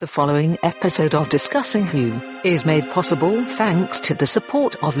The following episode of Discussing Who is made possible thanks to the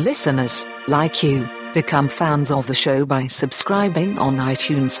support of listeners like you. Become fans of the show by subscribing on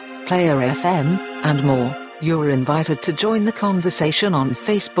iTunes, Player FM, and more. You're invited to join the conversation on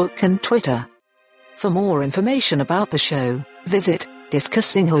Facebook and Twitter. For more information about the show, visit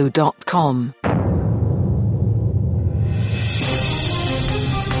discussingwho.com.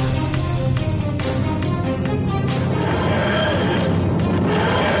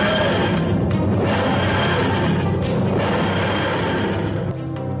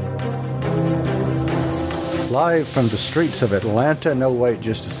 Live from the streets of Atlanta. No, wait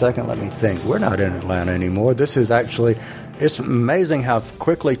just a second. Let me think. We're not in Atlanta anymore. This is actually, it's amazing how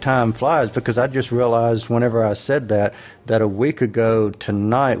quickly time flies, because I just realized whenever I said that a week ago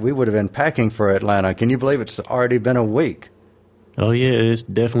tonight we would have been packing for Atlanta. Can you believe it's already been a week? Oh, yeah, it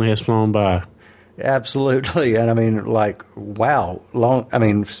definitely has flown by. Absolutely. And I mean, like, wow.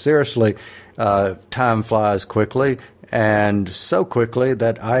 Seriously, time flies quickly. And so quickly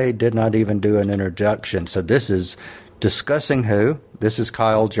that I did not even do an introduction. So this is Discussing Who. This is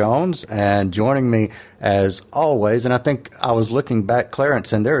Kyle Jones, and joining me as always, and I think I was looking back,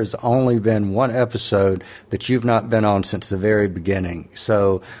 Clarence, and there has only been one episode that you've not been on since the very beginning.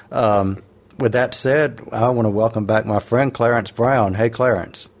 So with that said, I want to welcome back my friend Clarence Brown. Hey,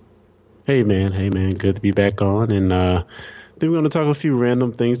 Clarence. Hey, man. Good to be back on. And I think we're going to talk a few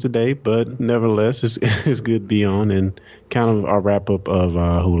random things today, but nevertheless, it's good to be on and kind of our wrap-up of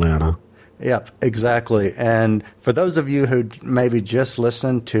Wholana. Yep, exactly. And for those of you who maybe just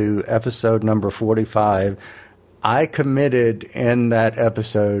listened to episode number 45, I committed in that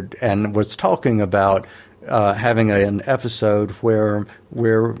episode and was talking about having an episode where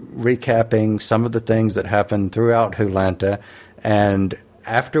we're recapping some of the things that happened throughout Wholanta. And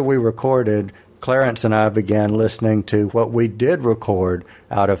after we recorded, Clarence and I began listening to what we did record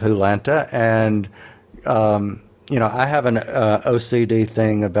out of Wholanta, and I have an OCD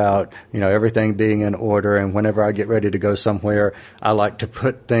thing about everything being in order, and whenever I get ready to go somewhere, I like to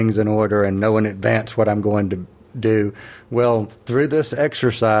put things in order and know in advance what I'm going to do. Well, through this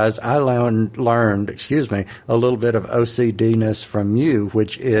exercise, I learned a little bit of OCD-ness from you,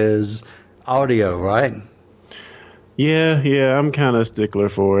 which is audio, right? Yeah, I'm kind of a stickler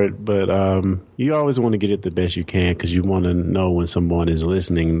for it, but you always want to get it the best you can, because you want to know when someone is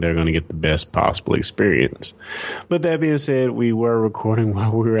listening, they're going to get the best possible experience. But that being said, we were recording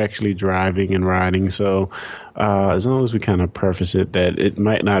while we were actually driving and riding, so as long as we kind of preface it that it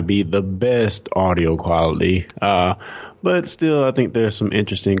might not be the best audio quality, but still, I think there's some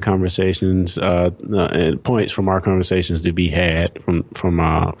interesting conversations and points from our conversations to be had from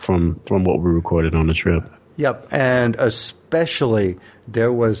what we recorded on the trip. Yep, and especially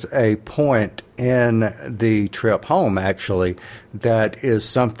there was a point in the trip home, actually, that is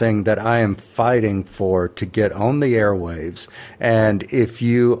something that I am fighting for to get on the airwaves. And if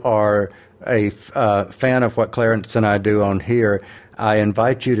you are a fan of what Clarence and I do on here, I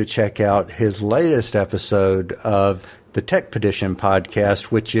invite you to check out his latest episode of the Tech Petition podcast,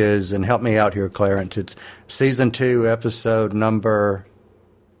 which is, and help me out here, Clarence, it's season 2, episode number,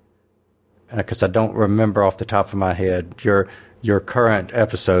 because I don't remember off the top of my head, your current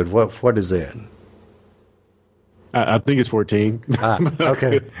episode. What is it? I think it's 14.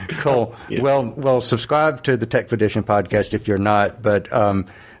 Okay, cool. Yeah. Well, subscribe to the Tech Petition podcast if you're not. But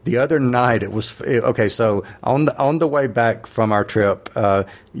the other night it was okay. So on the way back from our trip, and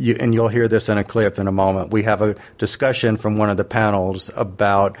you'll hear this in a clip in a moment. We have a discussion from one of the panels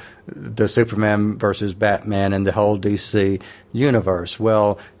about the Superman versus Batman and the whole DC universe.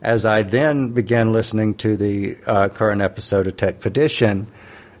 Well, as I then began listening to the current episode of Tech Petition,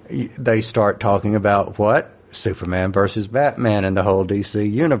 they start talking about what? Superman versus Batman and the whole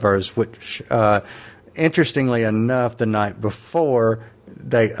DC universe, which, interestingly enough, the night before,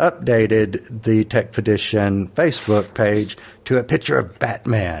 they updated the Tech Petition Facebook page to a picture of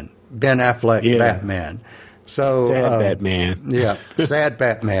Batman, Ben Affleck Batman. So sad Batman. Yeah, sad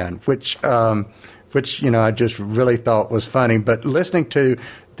Batman, which I just really thought was funny. But listening to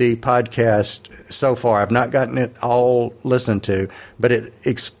the podcast so far, I've not gotten it all listened to, but it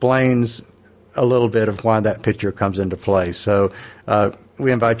explains a little bit of why that picture comes into play. So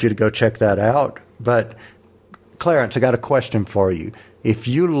we invite you to go check that out. But Clarence, I got a question for you. If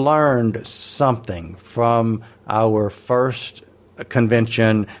you learned something from our first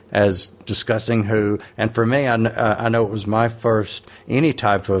convention as Discussing Who, and for me, I know it was my first any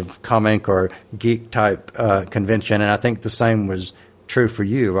type of comic or geek type convention, and I think the same was true for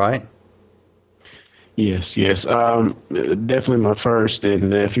you, right? Yes. Definitely my first.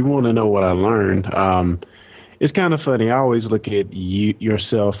 And if you want to know what I learned, it's kind of funny. I always look at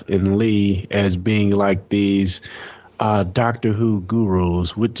yourself and Lee as being like these Doctor Who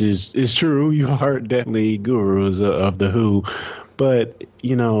gurus, which is true. You are definitely gurus of the Who. But,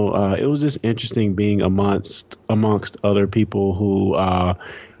 you know, it was just interesting being amongst other people who,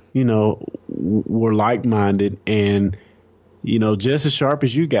 you know, were like-minded and, you know, just as sharp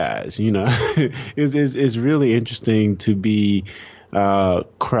as you guys. You know, it's really interesting to be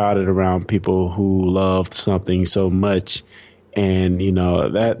crowded around people who loved something so much. And, you know,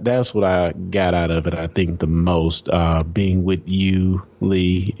 that's what I got out of it, I think, the most, being with you,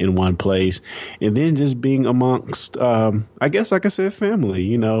 Lee, in one place. And then just being amongst, I guess, like I said, family,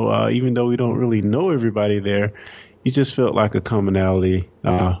 you know, even though we don't really know everybody there, you just felt like a commonality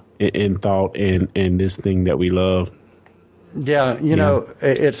in thought and this thing that we love. Yeah, you know,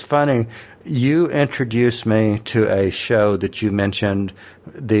 it's funny. You introduced me to a show that you mentioned,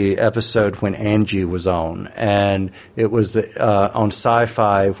 the episode when Angie was on, and it was on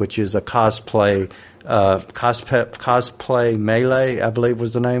Sci-Fi, which is a cosplay melee, I believe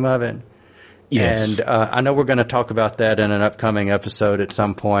was the name of it. Yes. And I know we're going to talk about that in an upcoming episode at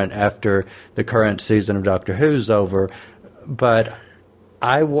some point after the current season of Doctor Who's over, but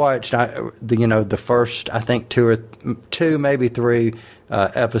I watched, the first, I think two, maybe three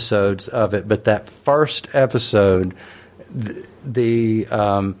episodes of it. But that first episode,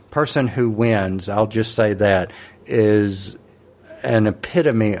 the person who wins, I'll just say that, is an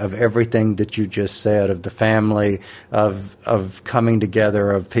epitome of everything that you just said, of the family, of coming together,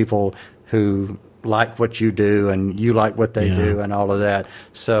 of people who like what you do and you like what they do and all of that.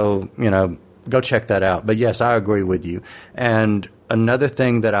 So, you know, go check that out. But yes, I agree with you. And another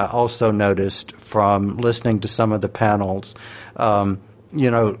thing that I also noticed from listening to some of the panels, you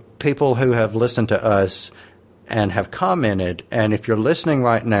know, people who have listened to us and have commented, and if you're listening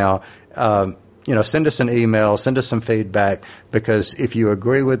right now, you know, send us an email, send us some feedback, because if you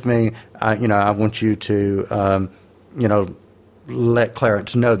agree with me, I want you to, you know, let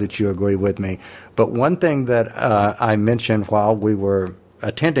Clarence know that you agree with me. But one thing that I mentioned while we were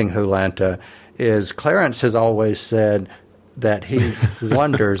attending Wholanta is Clarence has always said that he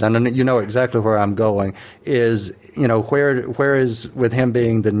wonders, and you know exactly where I'm going, is, you know, where is, with him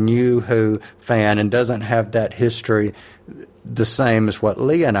being the new Who fan and doesn't have that history the same as what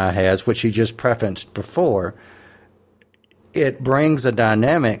Lee and I has, which he just prefaced before, it brings a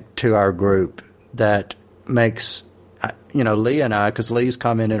dynamic to our group that makes, you know, Lee and I, because Lee's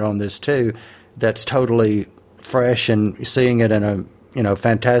commented on this too, that's totally fresh and seeing it in a, you know,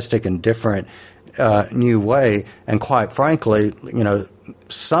 fantastic and different new way. And quite frankly, you know,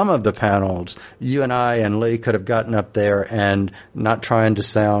 some of the panels, you and I and Lee could have gotten up there, and not trying to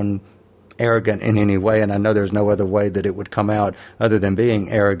sound arrogant in any way, and I know there's no other way that it would come out other than being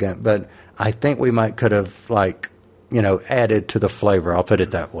arrogant, but I think we could have, like, you know, added to the flavor. I'll put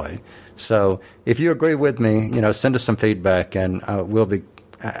it that way. So if you agree with me, you know, send us some feedback, and we'll be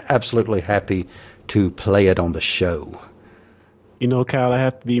absolutely happy to play it on the show. You know, Kyle, I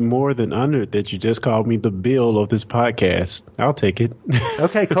have to be more than honored that you just called me the Bill of this podcast. I'll take it.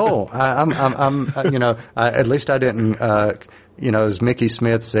 Okay, cool. I'm you know, at least I didn't, you know, as Mickey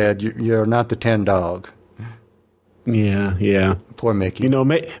Smith said, you're not the 10 dog. Yeah. Poor Mickey. You know,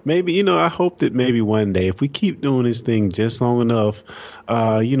 maybe, you know, I hope that maybe one day, if we keep doing this thing just long enough,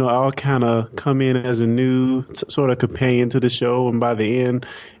 you know, I'll kind of come in as a new sort of companion to the show. And by the end,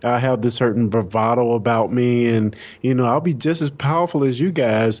 I have this certain bravado about me. And, you know, I'll be just as powerful as you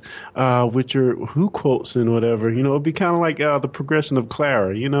guys with your Who quotes and whatever. You know, it'll be kind of like the progression of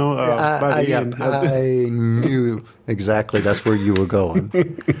Clara, you know, by the end. I knew exactly that's where you were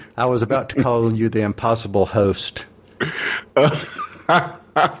going. I was about to call you the impossible host.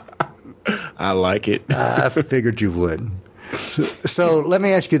 I like it. I figured you would. So let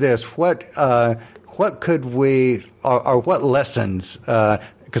me ask you this: what could we, or what lessons?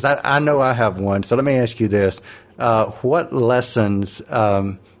 Because I know I have one. So let me ask you this: what lessons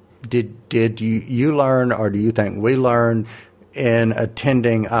did you learn, or do you think we learned in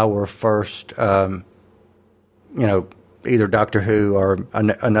attending our first, you know, either Doctor Who or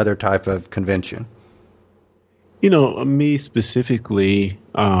another type of convention? You know, me specifically,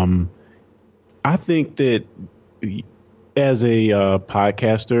 I think that as a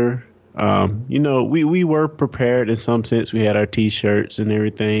podcaster, you know, we were prepared in some sense. We had our T-shirts and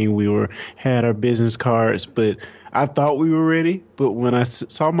everything. We had our business cards, but I thought we were ready. But when I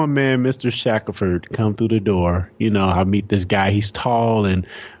saw my man, Mr. Shackelford, come through the door, you know, I meet this guy. He's tall and,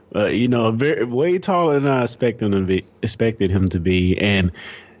 you know, way taller than I expected him to be. And,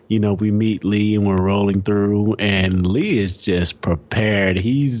 we meet Lee and we're rolling through, and Lee is just prepared.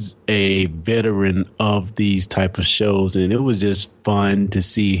 He's a veteran of these type of shows, and it was just fun to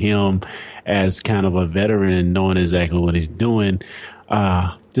see him as kind of a veteran and knowing exactly what he's doing.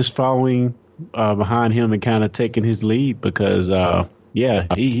 Just following behind him and kind of taking his lead because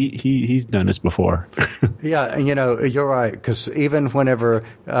he's done this before. Yeah, you're right, because even whenever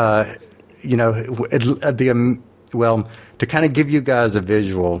to kind of give you guys a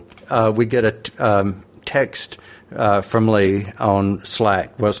visual, we get a text from Lee on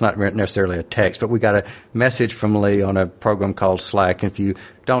Slack. Well, it's not necessarily a text, but we got a message from Lee on a program called Slack. And if you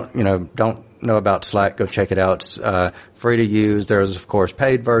don't know about Slack, go check it out. It's free to use. There's, of course,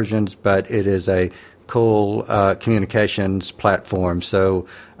 paid versions, but it is a cool communications platform. So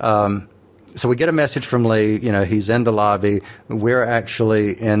we get a message from Lee. He's in the lobby. We're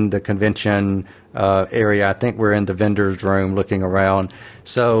actually in the convention area. I think we're in the vendor's room looking around.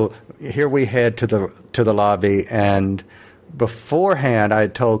 So here we head to the lobby, and beforehand I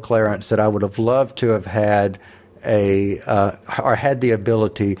had told Clarence that I would have loved to have had or had the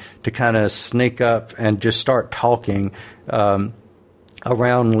ability to kind of sneak up and just start talking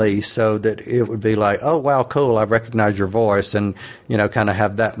around Lee, so that it would be like, oh wow, cool, I recognize your voice, and kind of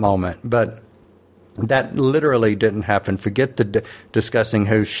have that moment. But that literally didn't happen. Forget the discussing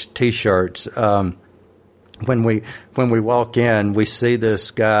who's t-shirts. When we walk in, we see this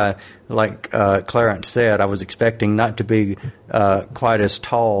guy, like Clarence said. I was expecting not to be quite as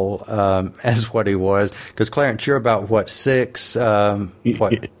tall as what he was, because Clarence, you're about what, 6? I'm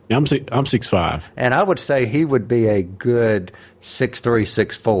 6'5", and I would say he would be a good 6'3",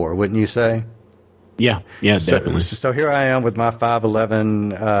 6'4", wouldn't you say? Yeah, definitely. So here I am with my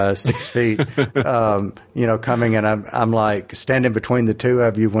 5'11", 6 feet, coming, and I'm like standing between the two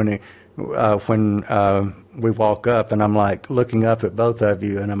of you when we walk up, and I'm like looking up at both of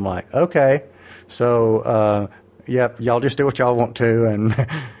you, and I'm like, okay, so yep, y'all just do what y'all want to, and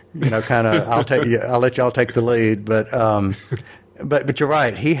kind of I'll let y'all take the lead, but you're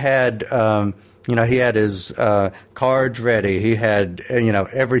right. He had he had his cards ready. He had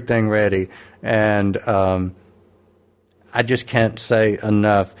everything ready. And I just can't say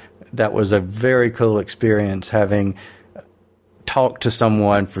enough. That was a very cool experience, having talked to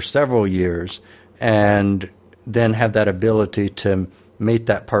someone for several years and then have that ability to meet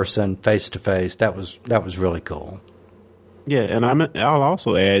that person face to face. That was really cool. Yeah, and I'll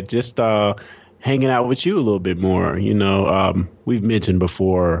also add just hanging out with you a little bit more. We've mentioned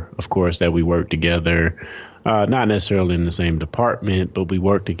before, of course, that we work together. Not necessarily in the same department, but we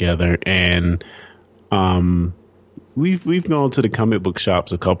work together, and we've gone to the comic book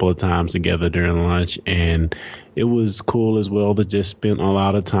shops a couple of times together during lunch, and it was cool as well to just spend a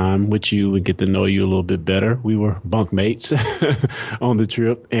lot of time with you and get to know you a little bit better. We were bunk mates on the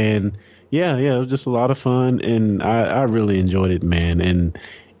trip, and it was just a lot of fun, and I really enjoyed it, man, and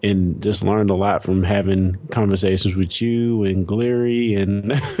just learned a lot from having conversations with you and Gleary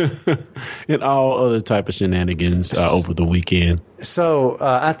and and all other type of shenanigans over the weekend. So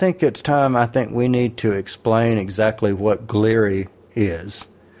I think it's time. I think we need to explain exactly what Gleary is.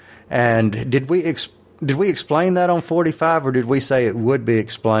 And did we explain that on 45, or did we say it would be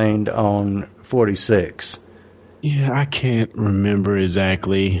explained on 46? Yeah, I can't remember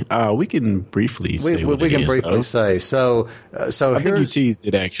exactly. We can briefly say what it is. We can briefly say. So I think you teased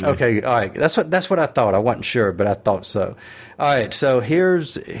it, actually. Okay, all right. That's what I thought. I wasn't sure, but I thought so. All right. So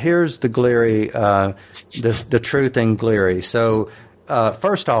here's the Gleary, the truth in Gleary. So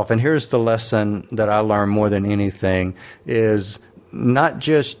first off, and here's the lesson that I learned more than anything, is not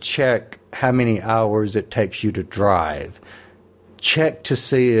just check how many hours it takes you to drive. Check to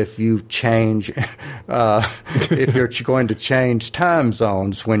see if you change, if you're going to change time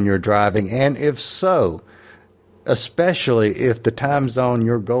zones when you're driving, and if so, especially if the time zone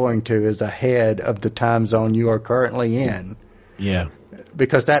you're going to is ahead of the time zone you are currently in. Yeah.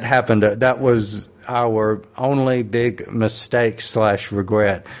 Because that happened. That was our only big mistake /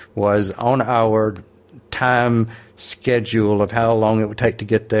 regret, was on our time schedule of how long it would take to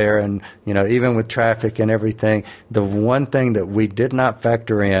get there, and even with traffic and everything, the one thing that we did not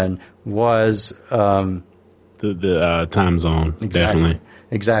factor in was the time zone.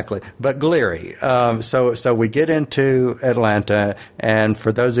 Exactly. But Gleary, so we get into Atlanta, and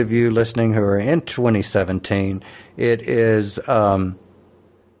for those of you listening who are in 2017, it is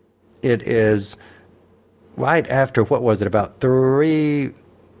right after, what was it, about 3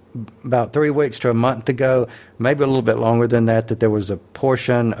 weeks to a month ago, maybe a little bit longer than that there was a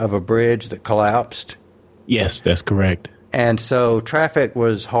portion of a bridge that collapsed. Yes, that's correct. And so traffic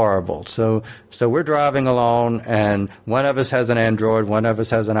was horrible. So we're driving along, and one of us has an Android, one of us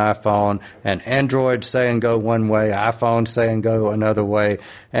has an iPhone, and Android saying go one way, iPhone saying go another way.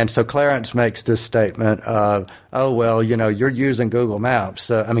 And so Clarence makes this statement of, oh, well, you're using Google Maps.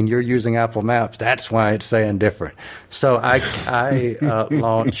 You're using Apple Maps. That's why it's saying different. So I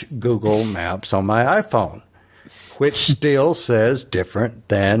launch Google Maps on my iPhone, which still says different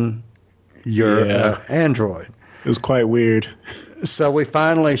than your Android. It was quite weird. So we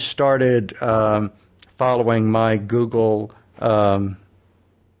finally started following my Google Maps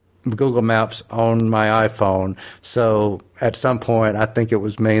on my iPhone. So at some point, I think it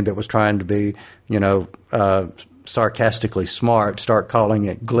was me that was trying to be, sarcastically smart, start calling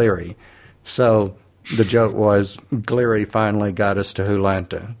it Gleary. So the joke was Gleary finally got us to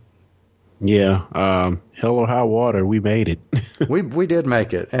Hulanta. Yeah. Hell or high water, we made it. We did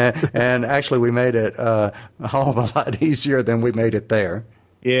make it. And actually, we made it a whole lot easier than we made it there.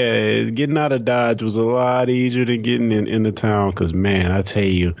 Yeah, getting out of Dodge was a lot easier than getting into town because, man, I tell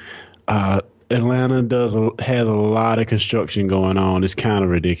you, Atlanta has a lot of construction going on. It's kind of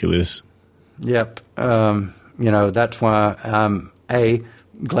ridiculous. Yep. That's why I'm, A,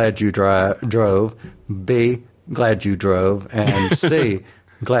 glad you drove, B, glad you drove, and C,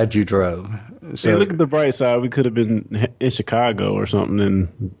 glad you drove. So look at the bright side. We could have been in Chicago or something,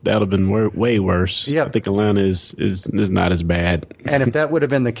 and that would have been way worse. Yep. I think Atlanta is not as bad. And if that would have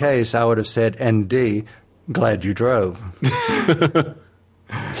been the case, I would have said, and D, glad you drove.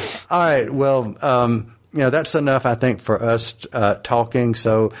 All right. Well, that's enough, I think, for us talking.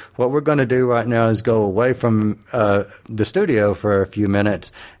 So what we're going to do right now is go away from the studio for a few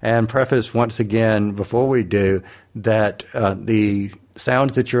minutes and preface once again, before we do, that the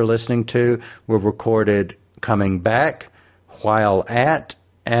sounds that you're listening to were recorded coming back, while at,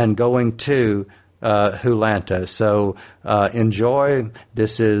 and going to Hulanta. So enjoy.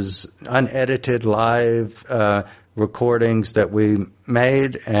 This is unedited live recordings that we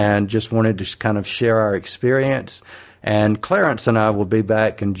made, and just wanted to kind of share our experience. And Clarence and I will be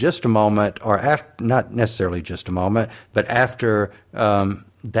back in just a moment, or after, not necessarily just a moment, but after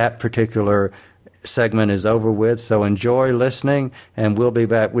that particular segment is over with. So enjoy listening, and we'll be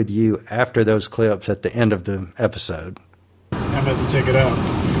back with you after those clips at the end of the episode. I'm about to check it out.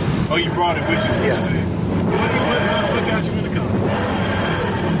 Oh, you brought it with you, is what you're saying. So what got you in the comments?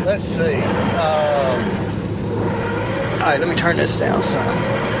 Let's see. All right, let me turn this down some.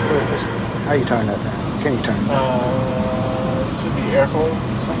 How you turn that down? Can you turn it down? It should be airflow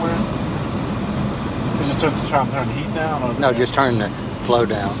somewhere. You just try and turn the heat down? Or No, just turn the flow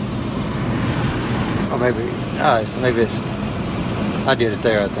down. Or maybe, so maybe it's, I did it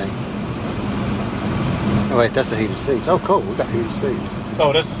there, I think. Oh, wait, that's the heated seats. Oh, cool, we got heated seats.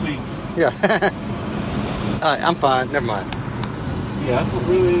 Oh, that's the seats. Yeah. All right, I'm fine, never mind. Yeah, I don't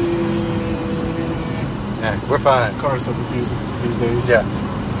really... Yeah, we're fine. Cars are so confusing these days. Yeah.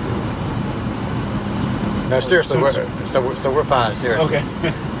 No, seriously, we're fine, seriously. Okay.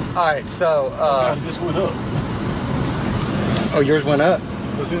 All right, so... God, it just went up. Oh, yours went up?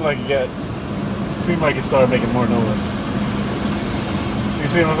 It seemed like it started making more noise. You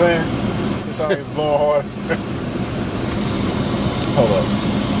see what I'm saying? It sounds like it's blowing hard. Hold up.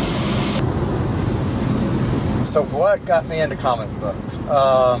 So what got me into comic books?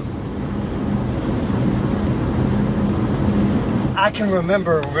 I can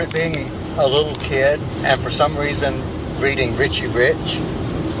remember being a little kid and for some reason reading Richie Rich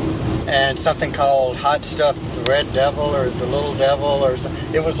and something called Hot Stuff, the Red Devil or the Little Devil, or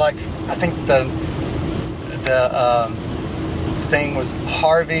something. It was like, I think the thing was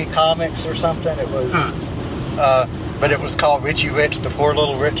Harvey Comics or something. It was, but it was called Richie Rich, the Poor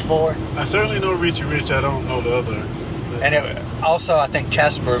Little Rich Boy. I certainly know Richie Rich. I don't know the other. And it also, I think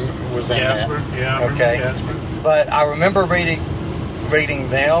Casper was in Casper, that. yeah, I remember Casper. But I remember reading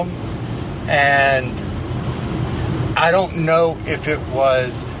them, and I don't know if it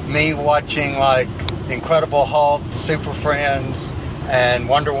was me watching like Incredible Hulk, Super Friends, and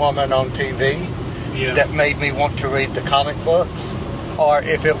Wonder Woman on TV that made me want to read the comic books, or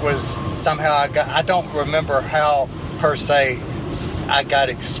if it was somehow I don't remember how per se I got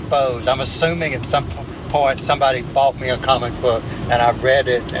exposed. I'm assuming at some point somebody bought me a comic book and I read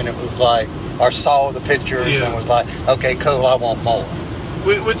it and it was like, or saw the pictures and was like, okay, cool, I want more.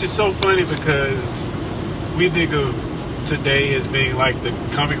 Which is so funny because we think of today as being like the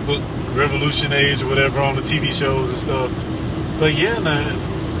comic book revolution age or whatever on the TV shows and stuff. But yeah, in the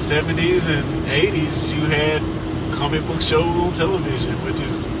 70s and 80s, you had comic book shows on television, which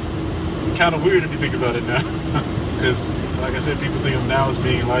is kind of weird if you think about it now. Because, like I said, people think of now as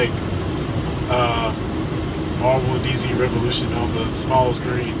being like Marvel and DC Revolution on the small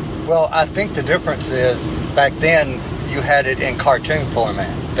screen. Well, I think the difference is back then you had it in cartoon format.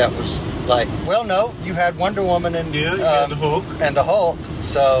 That was like, well, no, you had Wonder Woman and you had the Hulk. And the Hulk,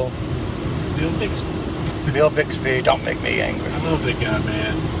 so... Bill Bixby. Bill Bixby, don't make me angry. I love that guy,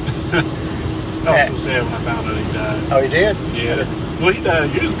 man. I was so sad when I found out he died. Oh, he did? Yeah. Well, he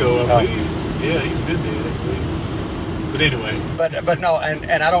died years ago, I believe. Yeah, he's been dead, I believe. But anyway. But no,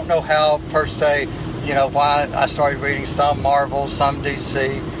 and I don't know how, per se, you know, why I started reading some Marvel, some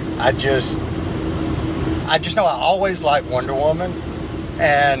DC. I just know I always liked Wonder Woman,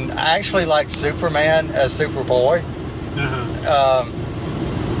 and I actually liked Superman as Superboy. Uh-huh.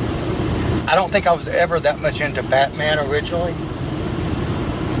 I don't think I was ever that much into Batman originally,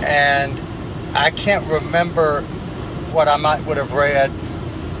 and I can't remember what I would have read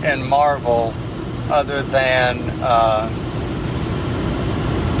in Marvel other than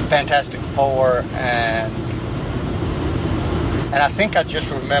Fantastic Four, and I think I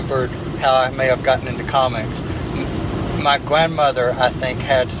just remembered how I may have gotten into comics. My grandmother, I think,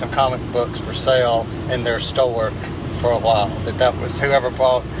 had some comic books for sale in their store for a while. That was whoever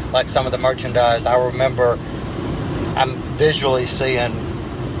bought like some of the merchandise. I remember I'm visually seeing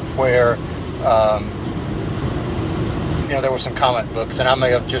where you know, there were some comic books, and I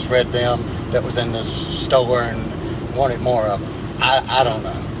may have just read them that was in the store and wanted more of them. I don't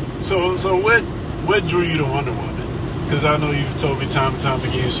know. So what drew you to Wonder Woman? Because I know you've told me time and time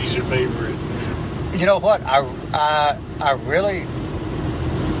again she's your favorite. You know what? I really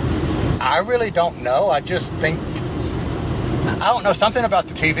don't know. I just think, I don't know, something about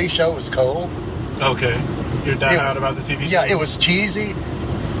the TV show was cool. Okay. You're diehard about the TV show? Yeah, it was cheesy,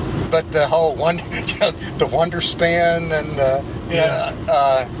 but the whole the Wonder Spin and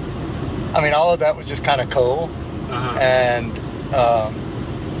I mean, all of that was just kind of cool. Uh-huh. And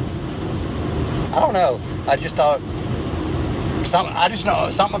I don't know. I just thought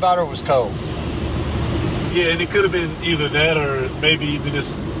something about her was cool. Yeah, and it could have been either that or maybe even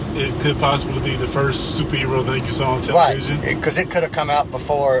it could possibly be the first superhero thing you saw on television. Right, because it could have come out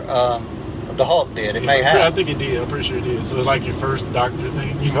before the Hulk did. It may have. I think it did. I'm pretty sure it did. So it's like your first Doctor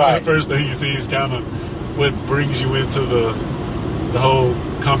thing. You know, right. The first thing you see is kind of what brings you into the whole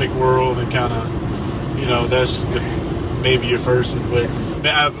comic world, and kind of, you know, that's maybe your first. But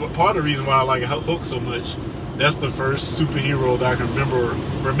part of the reason why I like Hulk so much, that's the first superhero that I can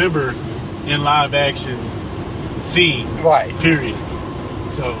remember in live action seeing. Right. Period.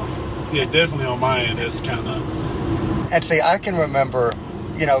 So yeah, definitely on my end, that's kind of. And see, I can remember,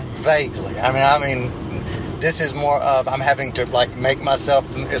 you know, vaguely. I mean, this is more of I'm having to like make myself.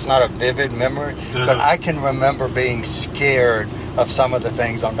 It's not a vivid memory, but I can remember being scared of some of the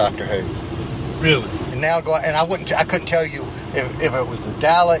things on Doctor Who. Really? And now I couldn't tell you if it was the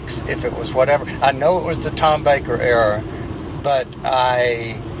Daleks, if it was whatever. I know it was the Tom Baker era, but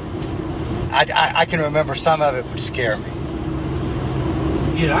I can remember some of it would scare me.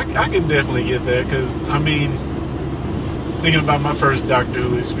 Yeah, I can definitely get that, because, I mean, thinking about my first Doctor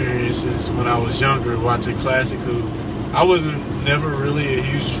Who experiences when I was younger, watching Classic Who, I wasn't never really a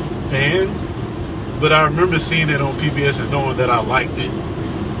huge fan, but I remember seeing it on PBS and knowing that I liked it.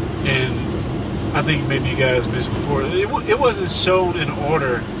 And I think maybe you guys mentioned before, it wasn't shown in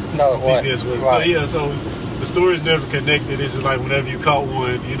order. No, it wasn't. PBS was. Right. So, yeah, so the stories never connected. It's just like whenever you caught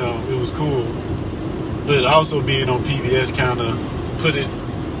one, you know, it was cool. But also being on PBS kind of put it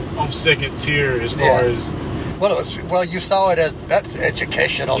on second tier as far as. Well, you saw it as that's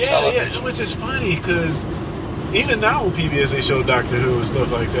educational television. Yeah, which is funny because even now on PBS they show Doctor Who and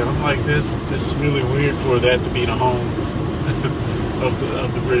stuff like that. I'm like, this is really weird for that to be the home of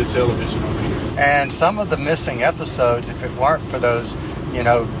the British television over here. And some of the missing episodes, if it weren't for those, you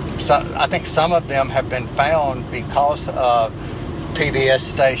know, I think some of them have been found because of PBS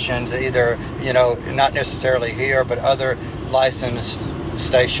stations, either, you know, not necessarily here, but other licensed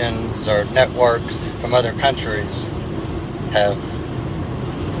stations or networks from other countries have,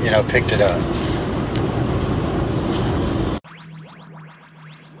 you know, picked it up.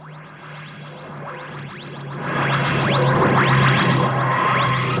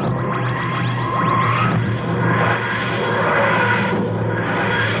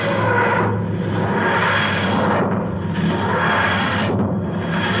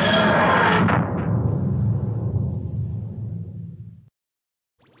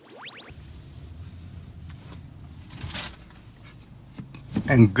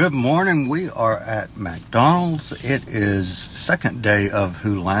 And good morning. We are at McDonald's. It is second day of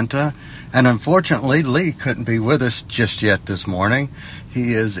Wholanta, and unfortunately Lee couldn't be with us just yet this morning.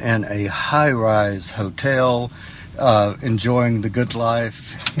 He is in a high-rise hotel enjoying the good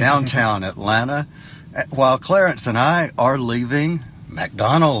life downtown Atlanta, while Clarence and I are leaving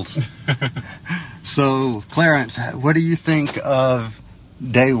McDonald's. So, Clarence, what do you think of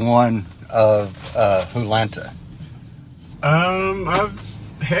day one of Hulanta?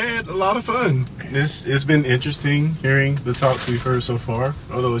 I've had a lot of fun. It's been interesting hearing the talks we've heard so far,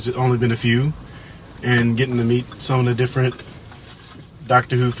 although it's only been a few, and getting to meet some of the different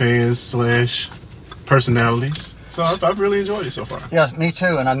Doctor Who fans / personalities. So I've really enjoyed it so far. Yeah, me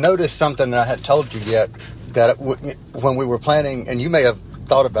too. And I noticed something that I hadn't told you yet, that when we were planning, and you may have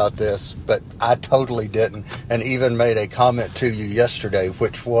thought about this, but I totally didn't, and even made a comment to you yesterday,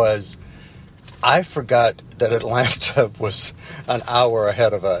 which was, I forgot that Atlanta was an hour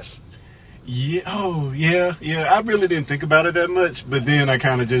ahead of us. Yeah. Oh, yeah. I really didn't think about it that much, but then I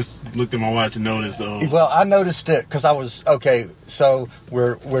kind of just looked at my watch and noticed. Well, I noticed it because I was okay. So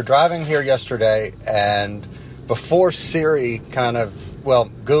we're driving here yesterday, and before Siri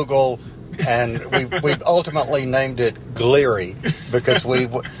Google, and we ultimately named it Gleary because we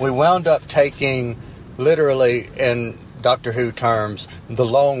wound up taking, literally in Doctor Who terms, the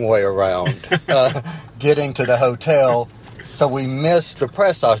long way around, getting to the hotel. So we missed the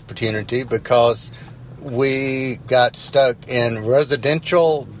press opportunity because we got stuck in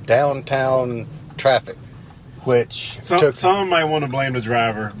residential downtown traffic, which some might want to blame the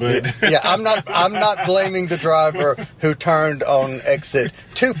driver, but yeah, I'm not blaming the driver who turned on exit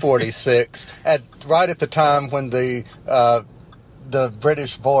 246 right at the time when the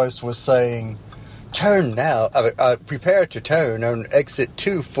British voice was saying, "Turn now, prepare to turn on exit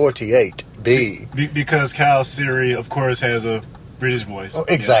 248B." Because Cal Siri, of course, has a British voice. Oh,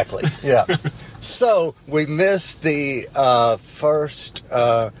 exactly, yeah. So we missed the first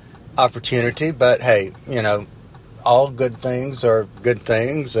opportunity, but hey, all good things are good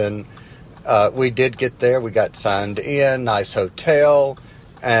things, and we did get there. We got signed in, nice hotel,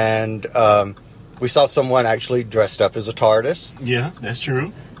 and we saw someone actually dressed up as a TARDIS. Yeah, that's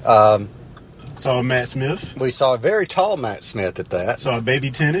true. Saw Matt Smith. We saw a very tall Matt Smith at that. Saw a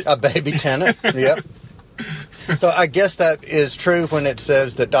baby Tennant. Yep. So I guess that is true when it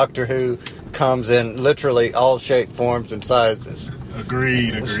says that Doctor Who comes in literally all shapes, forms, and sizes.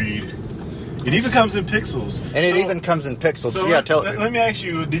 Agreed. It even comes in pixels. And it even comes in pixels. So yeah, let me ask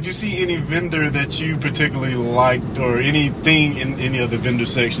you, did you see any vendor that you particularly liked, or anything in any of the vendor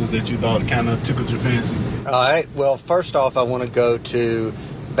sections that you thought kind of tickled your fancy? All right. Well, first off, I want to go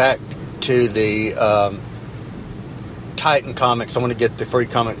back to the Titan Comics. I want to get the free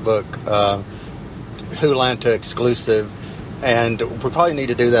comic book Hulanta exclusive, and we probably need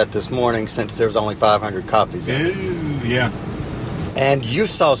to do that this morning since there's only 500 copies of it. Ooh, yeah. And you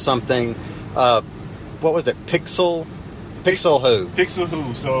saw something, what was it, Pixel Who? Pixel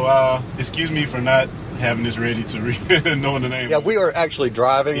Who. So, excuse me for not having this ready to knowing the name. Yeah, we are actually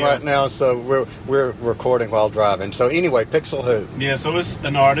driving right now, so we're recording while driving. So anyway, Pixel Who? Yeah, so it's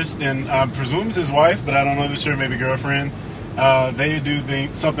an artist, and I presume it's his wife, but I don't know for sure, maybe girlfriend. They do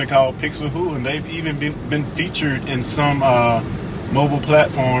something called Pixel Who, and they've even been featured in some mobile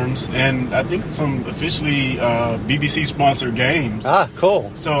platforms, and I think some officially BBC-sponsored games. Ah,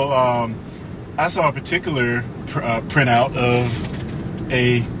 cool. So I saw a particular printout of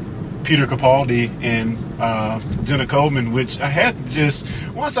a Peter Capaldi and Jenna Coleman, which I had to just,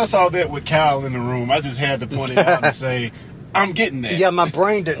 once I saw that with Cal in the room, I just had to point it out and say, I'm getting that. Yeah, my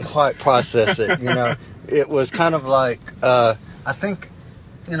brain didn't quite process it, It was kind of like, I think,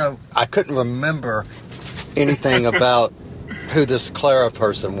 I couldn't remember anything about who this Clara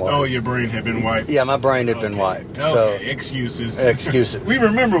person was. Oh, your brain had been wiped. Yeah, my brain had been wiped. Okay, so excuses. We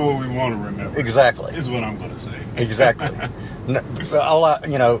remember what we want to remember. Exactly. Is what I'm going to say. Exactly.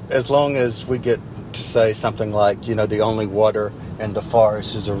 As long as we get to say something like, the only water in the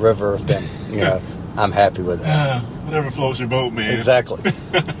forest is a river, then, I'm happy with that. Whatever floats your boat, man. Exactly.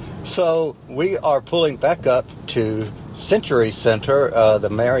 So we are pulling back up to Century Center, the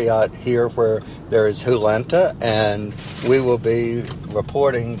Marriott here where there is Hulanta, and we will be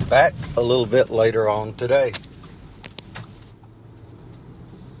reporting back a little bit later on today.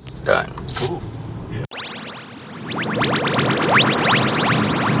 Done. Cool. Yeah.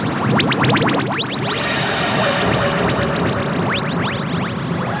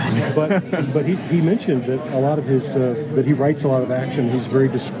 But he mentioned that a lot of his that he writes a lot of action. He's very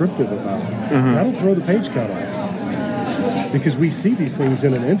descriptive about it. That'll throw the page count off because we see these things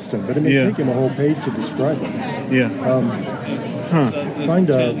in an instant, but it may take him a whole page to describe it. Yeah. Find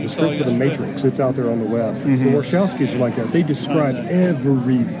the script for The Matrix. It's out there on the web. The Wachowskis are like that. They describe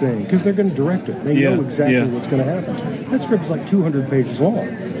everything because they're going to direct it. They know exactly what's going to happen. That script is like 200 pages long.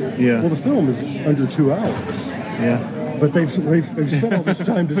 Yeah. Well, the film is under 2 hours. Yeah. But they've spent all this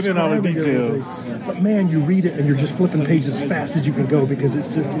time Put in all the describing details. everything. But man, you read it and you're just flipping pages as fast as you can go because it's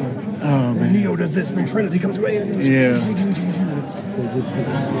just, Oh, man. Neo does this, and then Trinity comes away. And Yeah.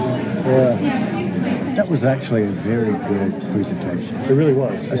 That was actually a very good presentation. It really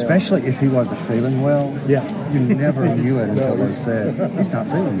was. Yeah. Especially if he wasn't feeling well. Yeah. You never knew it until they said, he's not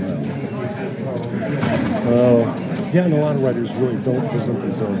feeling well. Yeah, and a lot of writers really don't present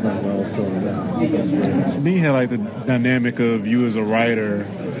themselves that well, so that's great. Then you had like the dynamic of you as a writer,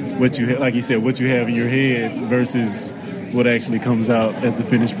 what you like you said, what you have in your head versus what actually comes out as the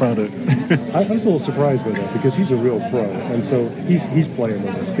finished product. I was a little surprised by that because he's a real pro, and so he's playing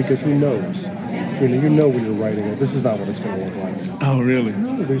with us because he knows. You know when you're writing it, this is not what it's going to look like. Oh, really?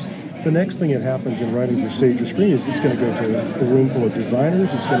 No, the next thing that happens in writing for stage or screen is it's going to go to a room full of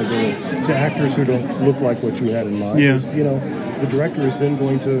designers. It's going to go to actors who don't look like what you had in mind. Yeah. You know, the director is then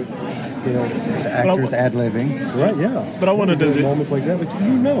going to, The actors ad-libbing. right, yeah. But I wonder, does it- moments like that? But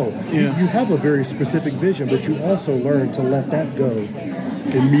Yeah. you have a very specific vision, but you also learn to let that go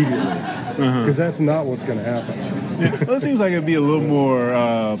immediately because that's not what's going to happen. Well, it seems like it'd be a little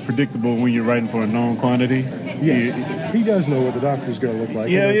more predictable when you're writing for a known quantity. Yes, he does know what the doctor's going to look like.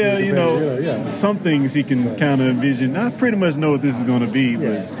 Yeah, And that's you what know, the- yeah. some things he can kind of envision. I pretty much know what this is going to be,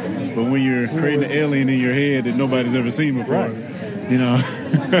 Yeah. but when you're creating an alien in your head that nobody's ever seen before, Right. you know.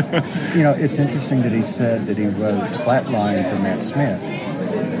 It's interesting that he said that he wrote Flatline for Matt Smith.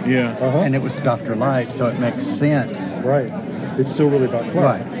 Yeah. And it was Dr. Light, so it makes sense. Right. It's still really about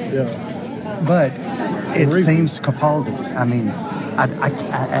Clark. Right. Yeah. But it Reason. seems Capaldi. I mean, I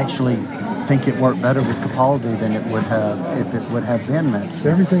actually think it worked better with Capaldi than it would have if it would have been Matt Smith.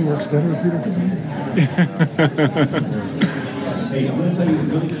 Everything works better with Peter Capaldi. Hey, I'm going to tell you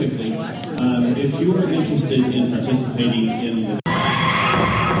really quickly, if you are interested in participating in the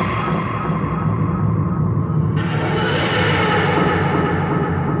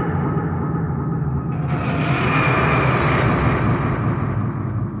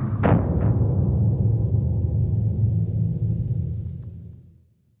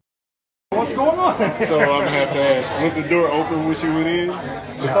What's going on? So I'm gonna have to ask: was the door open when she went in?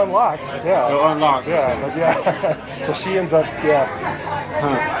 It's unlocked. Yeah. Oh, unlocked. Yeah, but yeah. So she ends up,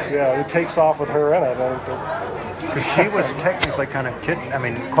 yeah, it takes off with her in it. And it's, Because she was technically kind of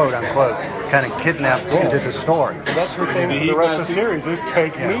quote unquote, kind of kidnapped into the story. that's her thing Did for he the rest not of the see- series is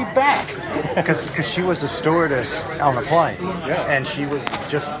take me back. Because she was a stewardess on a plane. Yeah. And she was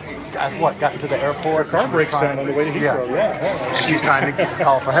just, got into the airport. Car She was breaks trying down on the way to Heathrow. Yeah. And she's trying to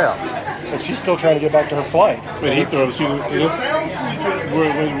call for help. And she's still trying to get back to her flight. But Heathrow,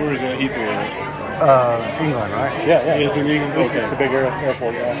 where is that Heathrow? England, right? Yeah. It's in England. It's Okay. the big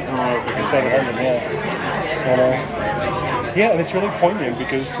airport, yeah. Oh, I was thinking 700, yeah. And it's really poignant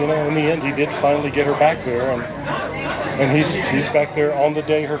because, in the end, he did finally get her back there. And he's back there on the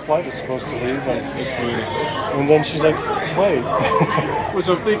day her flight is supposed to leave. And then she's like, wait. Which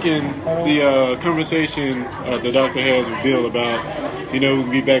I'm thinking the conversation the doctor has with Bill about, we'll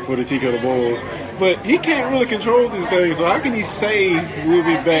be back for the tea kettle boils. But he can't really control this thing, so how can he say we'll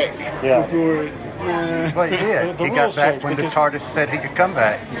be back before... Well, he did. The He got rules back changed when the because- TARDIS said he could come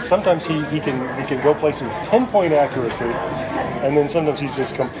back. Sometimes he can go places with pinpoint accuracy, and then sometimes he's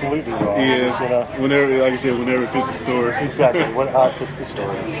just completely wrong. Yeah, Just, whenever, like I said, whenever it fits the story. exactly how it fits the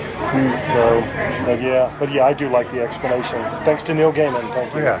story. So, but yeah, I do like the explanation. Thanks to Neil Gaiman.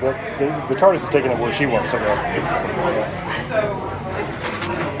 Thank you. Yeah. The TARDIS is taking it where she wants to go.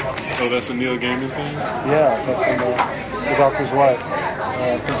 Oh, that's a Neil Gaiman thing? Yeah, that's in the Doctor's Wife.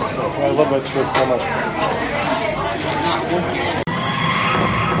 I love that script so much.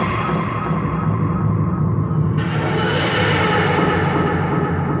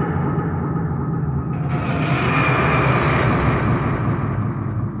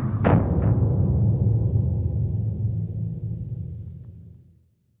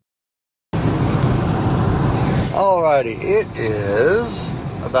 Alrighty, it is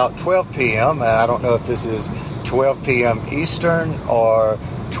about 12 p.m. and I don't know if this is 12 p.m. Eastern or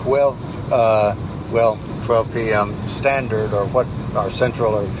 12 p.m. Standard or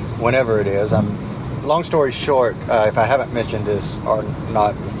Central or whenever it is. Long story short, if I haven't mentioned this or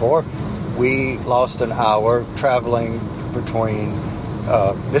not before, we lost an hour traveling between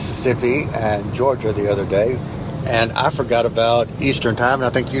Mississippi and Georgia the other day, and I forgot about Eastern time, and I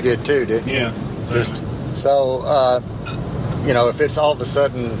think you did too, didn't you? Yeah, certainly. So, if it's all of a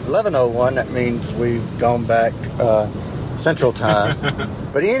sudden 11:01, that means we've gone back Central Time.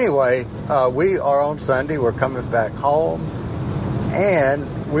 But anyway, we are on Sunday. We're coming back home. And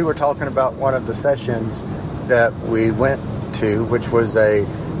we were talking about one of the sessions that we went to, which was a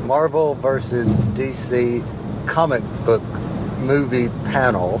Marvel versus DC comic book movie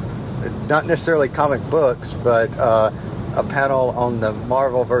panel, not necessarily comic books, but a panel on the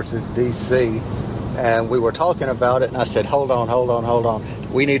Marvel versus DC, and we were talking about it, and I said, hold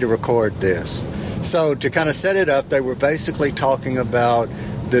on, we need to record this. So to kind of set it up, they were basically talking about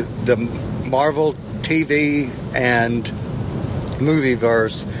the Marvel TV and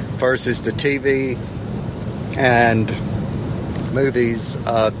movieverse versus the TV and movies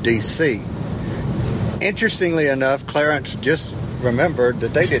of DC. Interestingly enough, Clarence just remembered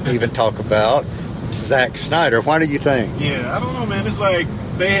that they didn't even talk about Zack Snyder. Why do you think? Yeah, I don't know, man. It's like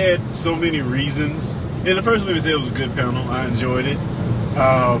they had so many reasons. And the first thing to say, it was a good panel. I enjoyed it.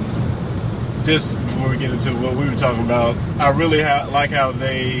 Just before we get into what we were talking about, I really like how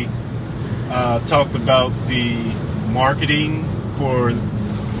they talked about the marketing for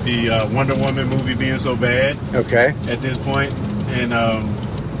the Wonder Woman movie being so bad. Okay. At this point. And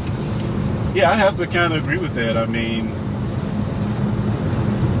yeah, I have to kind of agree with that. I mean,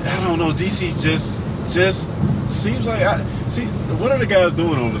 I don't know. DC just seems like what are the guys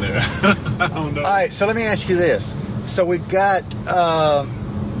doing over there? I don't know. All right, so let me ask you this. So we got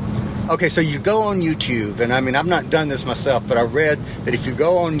okay, so you go on YouTube, and I mean, I've not done this myself, but I read that if you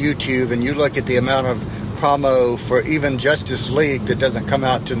go on YouTube and you look at the amount of promo for even Justice League that doesn't come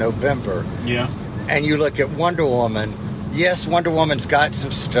out to November, yeah, and you look at Wonder Woman, yes, Wonder Woman's got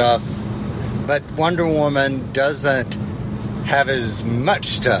some stuff, but Wonder Woman doesn't have as much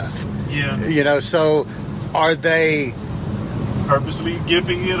stuff. Yeah. You know, so are they purposely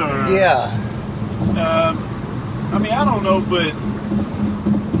gimping it, or? Yeah. I mean, I don't know, but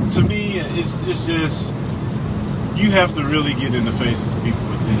to me, it's just, you have to really get in the face of people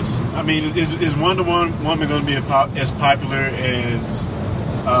with this. I mean, is Wonder Woman going to be as popular as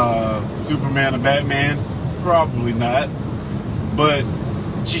Superman or Batman? Probably not. But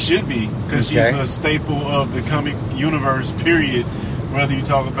she should be, because she's a staple of the comic universe, period, whether you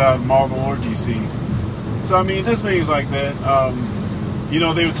talk about Marvel or DC. So, I mean, just things like that. You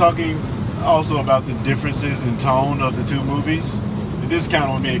know, they were talking also about the differences in tone of the two movies. And this is kind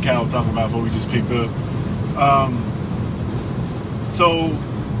of what me and Cal were talking about before we just picked up. So,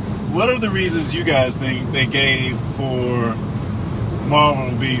 what are the reasons you guys think they gave for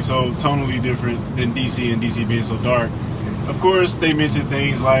Marvel being so tonally different than DC and DC being so dark? Of course, they mentioned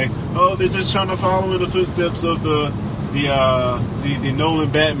things like, oh, they're just trying to follow in the footsteps of the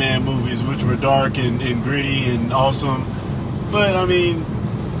Nolan Batman movies, which were dark and gritty and awesome. But, I mean,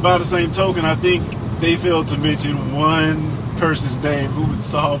 by the same token, I think they failed to mention one person's name who would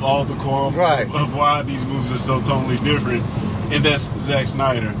solve all the qualms of why these movies are so totally different, and that's Zack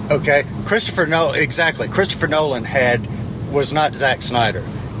Snyder. Okay. Christopher Nolan was not Zack Snyder.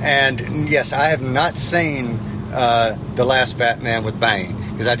 And, yes, I have not seen the last Batman with Bane,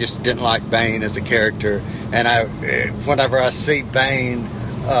 because I just didn't like Bane as a character. And whenever I see Bane,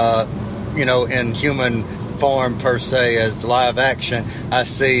 you know, in human form per se as live action, I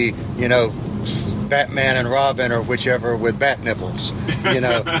see, you know, Batman and Robin or whichever with bat nipples, you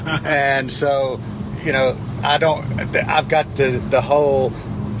know. And so, you know, I've got the whole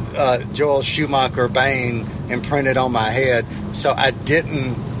Joel Schumacher Bane imprinted on my head, so I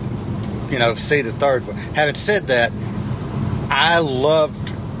didn't, you know, see the third one. Having said that, I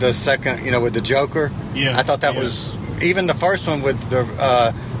loved the second, you know, with the Joker. Yeah, I thought that was, even the first one with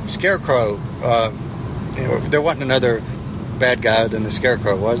the Scarecrow. There wasn't another bad guy than the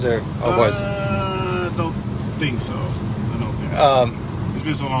Scarecrow, was there? Or was it? I don't think so. It's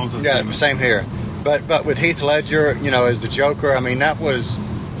been so long since I've seen it. Same here. But with Heath Ledger, you know, as the Joker, I mean, that was,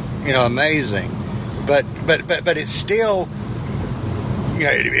 you know, amazing. But it's still, you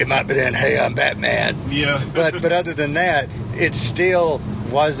know, it might be then, hey, I'm Batman. Yeah. but other than that, it still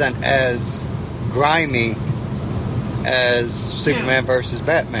wasn't as grimy as Superman versus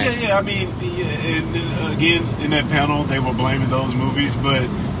Batman. Yeah. I mean, and again, in that panel, they were blaming those movies, but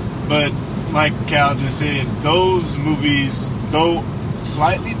like Cal just said, those movies, though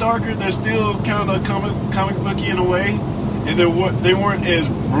slightly darker, they're still kind of comic booky in a way, and they weren't as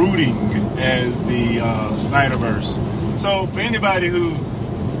brooding as the Snyderverse. So for anybody who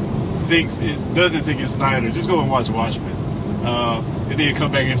doesn't think it's Snyder, just go and watch Watchmen. And then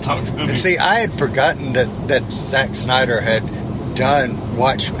come back and talk to me. And see, I had forgotten that Zack Snyder had done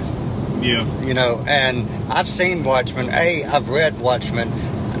Watchmen. Yeah. You know, and I've seen Watchmen. I've read Watchmen.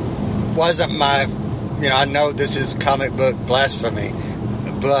 Wasn't my, you know, I know this is comic book blasphemy,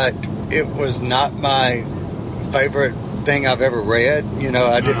 but it was not my favorite thing I've ever read. You know,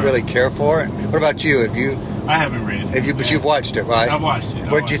 I didn't really care for it. What about you? I haven't read it. But you've watched it, right? I've watched it.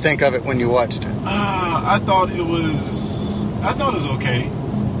 What did you think of it when you watched it? I thought it was okay.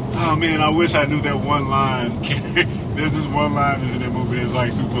 Oh man, I wish I knew that one line. There's this one line that's in that movie that's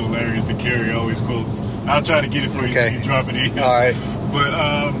like super hilarious that Carrie always quotes. I'll try to get it for you so you drop it in. All right. But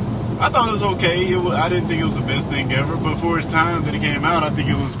I thought it was okay. I didn't think it was the best thing ever, but for its time that it came out, I think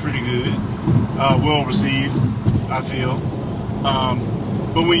it was pretty good. Well received, I feel.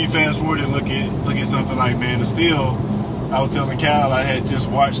 But when you fast forward and look at something like Man of Steel, I was telling Cal I had just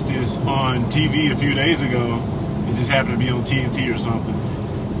watched this on TV a few days ago. It just happened to be on TNT or something.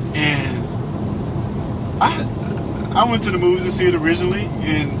 And I went to the movies to see it originally,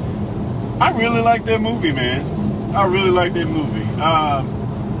 and I really liked that movie, man. I really liked that movie. All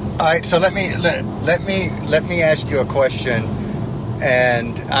right, so let me ask you a question,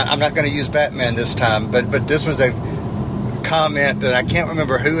 and I'm not going to use Batman this time, but this was a comment that I can't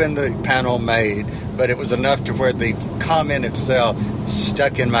remember who in the panel made, but it was enough to where the comment itself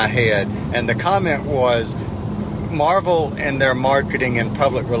stuck in my head, and the comment was, Marvel in their marketing and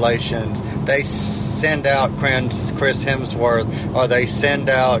public relations, they send out Chris Hemsworth, or they send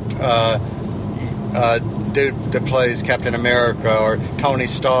out dude that plays Captain America or Tony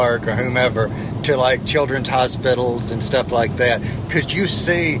Stark or whomever to like children's hospitals and stuff like that. Could you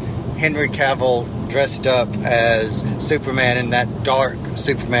see Henry Cavill dressed up as Superman in that dark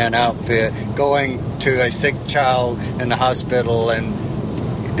Superman outfit going to a sick child in the hospital?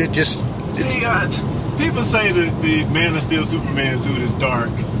 And it just... See, people say that the Man of Steel Superman suit is dark.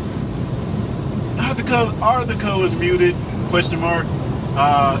 Are the colors muted? Question mark.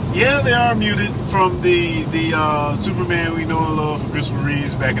 Yeah, they are muted from the Superman we know and love from Christopher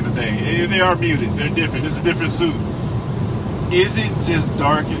Reeves back in the day. They are muted. They're different. It's a different suit. Is it just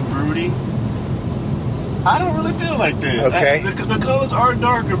dark and brooding? I don't really feel like that. Okay. The colors are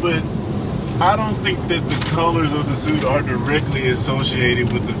darker, but I don't think that the colors of the suit are directly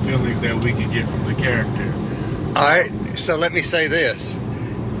associated with the feelings that we can get from the character. All right, so let me say this.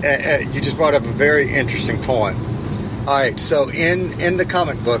 You just brought up a very interesting point. All right, so in the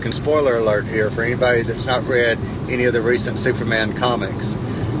comic book, and spoiler alert here for anybody that's not read any of the recent Superman comics,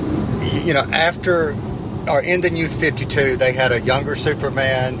 you know, after or in the New 52, they had a younger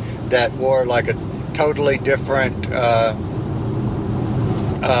Superman that wore like a totally different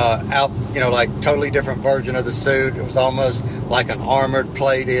like totally different version of the suit. It was almost like an armored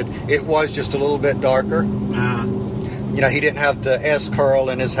plated. It was just a little bit darker. You know, he didn't have the S curl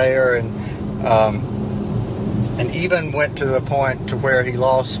in his hair, and even went to the point to where he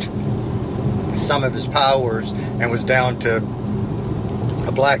lost some of his powers and was down to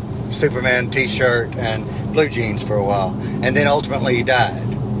a black Superman t-shirt and blue jeans for a while, and then ultimately he died.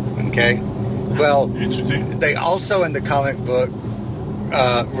 Okay, well, they also in the comic book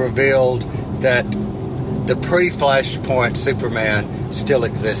revealed that the pre-Flashpoint Superman still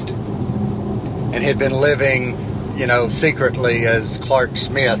existed and had been living, you know, secretly as Clark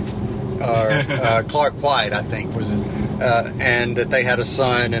Smith or Clark White, I think was his, and that they had a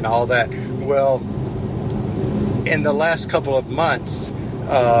son and all that. Well, in the last couple of months,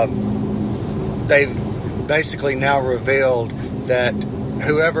 they've basically now revealed that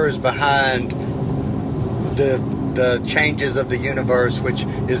whoever is behind the changes of the universe, which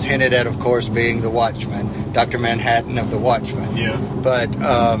is hinted at, of course, being the Watchman, Dr. Manhattan of the Watchmen. Yeah. But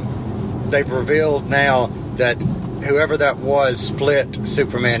they've revealed now that whoever that was split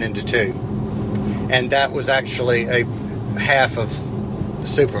Superman into two. And that was actually a half of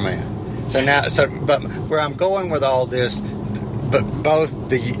Superman. But where I'm going with all this, but both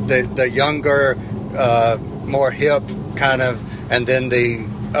the younger, more hip kind of, and then the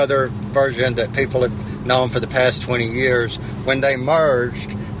other version that people have known for the past 20 years, when they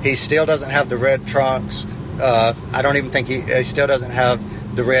merged, he still doesn't have the red trunks. I don't even think he still doesn't have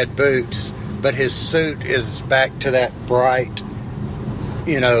the red boots, but his suit is back to that bright,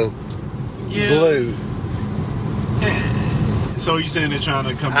 blue. So you're saying they're trying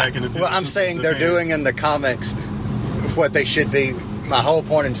to come back in the... Well, I'm saying they're doing in the comics what they should be. My whole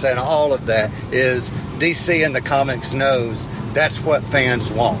point in saying all of that is DC in the comics knows that's what fans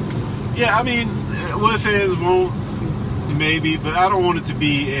want. Yeah, I mean, what fans want, maybe, but I don't want it to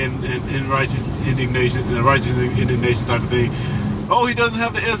be in righteous indignation type of thing. Oh, he doesn't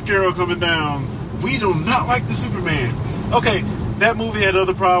have the S-Girl coming down. We do not like the Superman. Okay, that movie had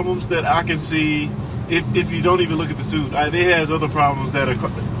other problems that I can see. If you don't even look at the suit, it has other problems that a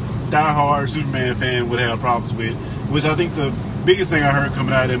diehard Superman fan would have problems with, which I think the biggest thing I heard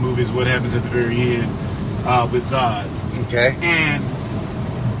coming out of that movie is what happens at the very end with Zod. Okay. And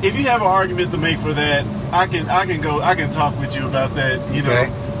if you have an argument to make for that, I can talk with you about that.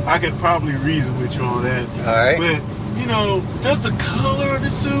 Okay. I could probably reason with you on that. All right. But just the color of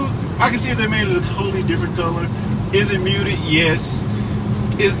his suit, I can see if they made it a totally different color. Is it muted? Yes.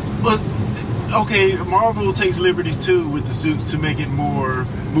 was okay. Marvel takes liberties too with the suits to make it more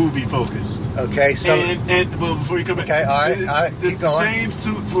movie focused. Okay, so and well, before you come back, okay, all right, the keep going. same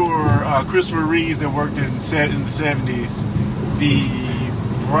suit for Christopher Reeves that worked in the 70s. The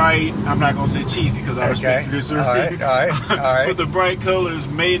bright, I'm not gonna say cheesy because I respect Christopher Reeves. All right. But the bright colors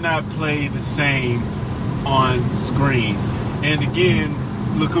may not play the same on screen. And again,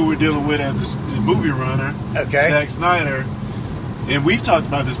 look who we're dealing with as the movie runner, Zack Snyder. And we've talked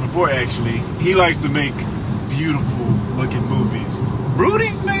about this before, actually. He likes to make beautiful looking movies.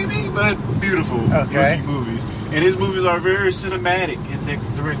 Brooding, maybe, but beautiful looking movies. And his movies are very cinematic and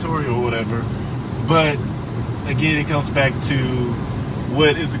directorial or whatever. But again, it comes back to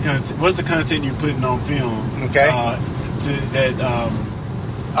what is the content? What's the content you're putting on film? Okay. All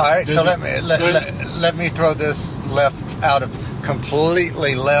right. So let me throw this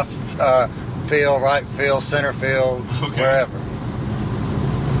completely left field, right field, center field, wherever.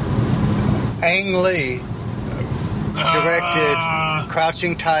 Ang Lee directed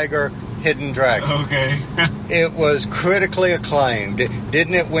Crouching Tiger, Hidden Dragon. Okay. It was critically acclaimed.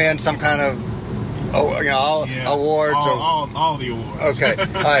 Didn't it win some kind of awards? All the awards. Okay.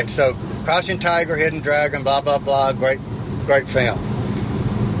 All right. So Crouching Tiger, Hidden Dragon, blah, blah, blah. Great film.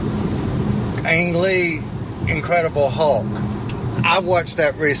 Ang Lee, Incredible Hulk. I watched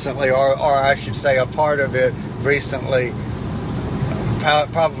that recently, or I should say a part of it recently,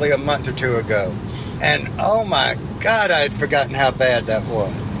 probably a month or two ago. And oh my God, I had forgotten how bad that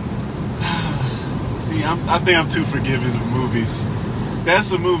was. See, I think I'm too forgiving of movies.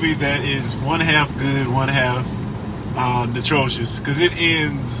 That's a movie that is one half good, one half atrocious, because it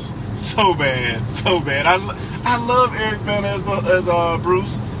ends so bad. I love Eric Bana as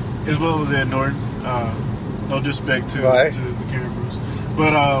Bruce, as well as Ed Norton. No disrespect to the character Bruce,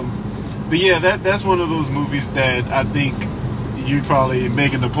 but yeah, that's one of those movies that I think you're probably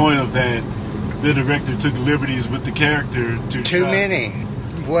making the point of, that the director took liberties with the character to too many.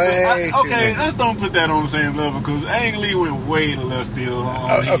 Way too many. Let's don't put that on the same level, because Ang Lee went way to left field.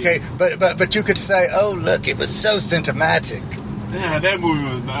 But you could say, oh look, it was so cinematic. Yeah, that movie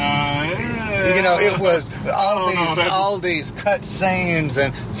was. It was all these cut scenes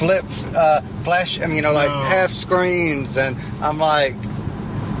and flips, flash. Half screens, and I'm like,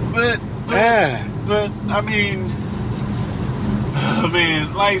 but I mean,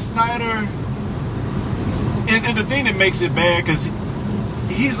 man, like Snyder, and the thing that makes it bad, because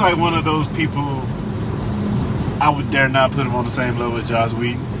he's like one of those people. I would dare not put him on the same level as Joss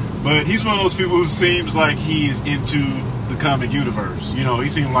Whedon, but he's one of those people who seems like he's into the comic universe. He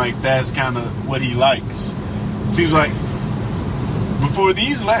seems like that's kind of what he likes. Seems like before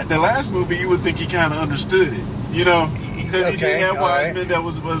the last movie, you would think he kind of understood it, because he did have Watchmen that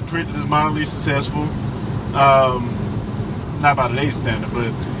was pretty mildly successful, not by today's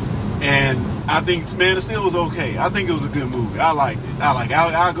standard, and I think Man of Steel was okay. I think it was a good movie. I liked it.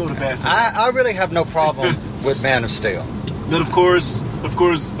 I'll go to bat for that. I really have no problem with Man of Steel. But of course,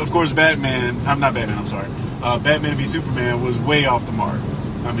 Batman. I'm not Batman. I'm sorry. Batman v Superman was way off the mark.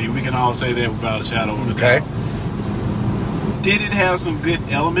 I mean, we can all say that without a shadow of a doubt. Did it have some good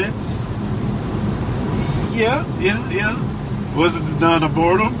elements? Yeah. Was it the dawn of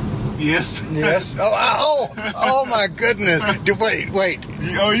boredom? Yes. Oh my goodness. Wait.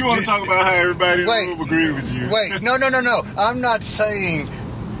 Oh, you want to talk about how everybody in the room agreed with you? Wait. No.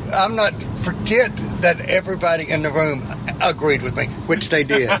 Forget that everybody in the room agreed with me, which they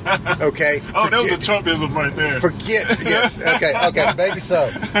did. Okay. That was a Trumpism right there. Yes. Okay. Maybe so.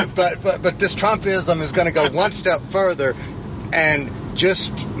 But this Trumpism is going to go one step further, and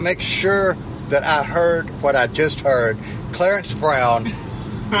just make sure that I heard what I just heard. Clarence Brown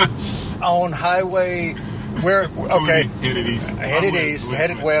on highway headed east,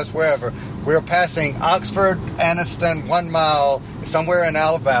 headed west, wherever. We were passing Oxford, Anniston, 1 mile, somewhere in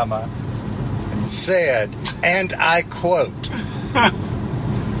Alabama, said, and I quote,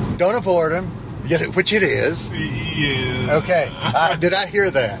 "Don't abort him," which it is. Yeah. Okay. Did I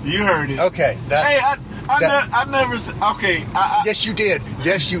hear that? You heard it. Okay. I never said. Okay. Yes, you did.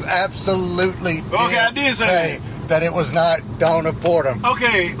 Yes, you absolutely did. Okay, I did say that it was not "Don't abort him."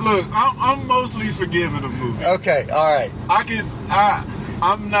 Okay, look, I'm mostly forgiving of movies. Okay, all right.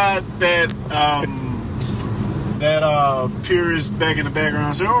 I'm not that purist back in the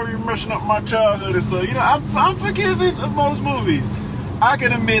background saying, "Oh, you're messing up my childhood and stuff." I'm forgiving of most movies. I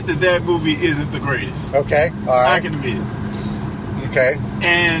can admit that movie isn't the greatest. Okay, all right. I can admit it. Okay.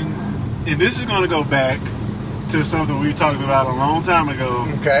 And this is going to go back to something we talked about a long time ago.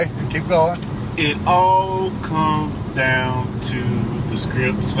 Okay, keep going. It all comes down to the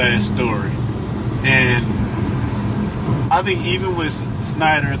script /story. And I think even with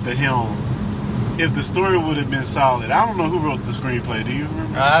Snyder at the helm, if the story would have been solid, I don't know who wrote the screenplay. Do you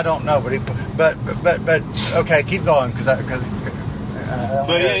remember? I don't know, but okay, keep going because I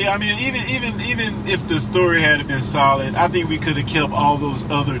mean, even if the story had been solid, I think we could have kept all those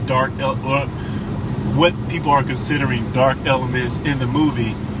other what people are considering dark elements in the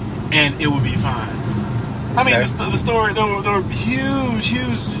movie, and it would be fine. I mean, the story, there were huge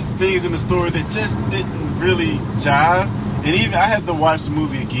things in the story that just didn't really jive. And even I had to watch the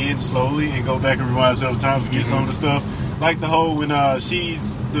movie again slowly and go back and rewind several times to get some of the stuff. Like the whole when she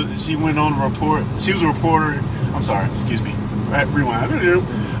went on a report. She was a reporter. I'm sorry, excuse me. Rewind.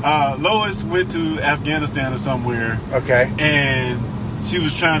 Lois went to Afghanistan or somewhere. Okay. And she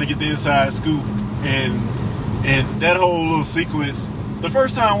was trying to get the inside scoop, and that whole little sequence. The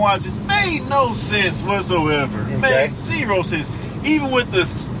first time watching made no sense whatsoever. Okay. Made zero sense. Even with the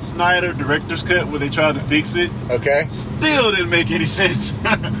Snyder director's cut where they tried to fix it, still didn't make any sense.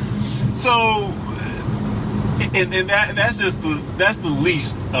 So, and that's just the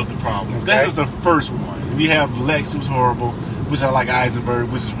least of the problem. Okay. That's just the first one. We have Lex, who's horrible, which I like Eisenberg,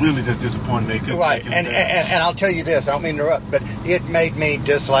 which is really just disappointing they couldn't make him and I'll tell you this, I don't mean to interrupt, but it made me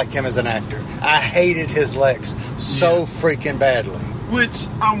dislike him as an actor. I hated his Lex so freaking badly. Which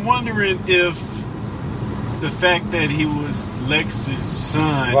I'm wondering if the fact that he was Lex's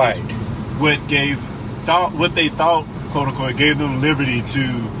son is what they thought, quote unquote, gave them liberty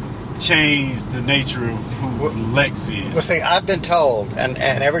to change the nature of who Lex is. Well, see, I've been told, and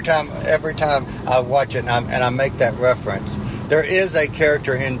every time I watch it and I make that reference, there is a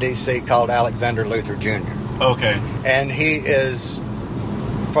character in DC called Alexander Luthor Jr. Okay. And he is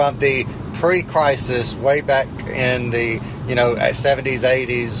from the pre-crisis, way back in the 70s,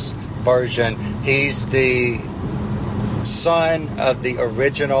 80s version. He's the son of the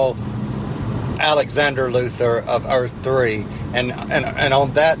original Alexander Luthor of Earth 3, and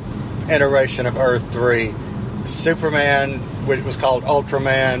on that iteration of Earth 3, Superman was called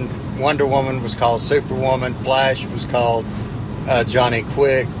Ultraman, Wonder Woman was called Superwoman, Flash was called Johnny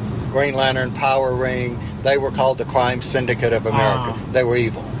Quick, Green Lantern, Power Ring, they were called the Crime Syndicate of America. They were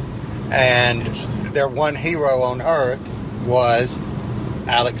evil. And their one hero on Earth was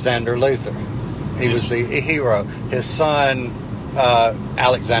Alexander Luthor. He was the hero. His son,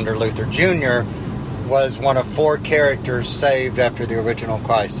 Alexander Luthor Jr., was one of 4 characters saved after the original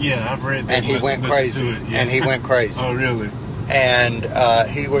crisis. Yeah, I've read that. And he went crazy. And he went crazy. Oh, really? And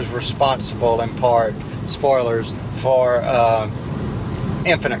he was responsible, in part, spoilers, for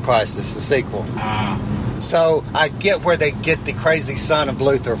Infinite Crisis, the sequel. So I get where they get the crazy son of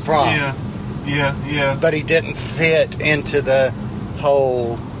Luthor from. Yeah. But he didn't fit into the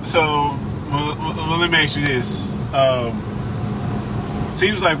whole... So, well, let me ask you this.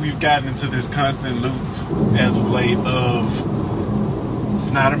 Seems like we've gotten into this constant loop as of late of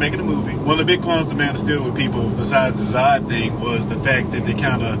Snyder making a movie. One of the big qualms of Man of Steel with people, besides the Zod thing, was the fact that they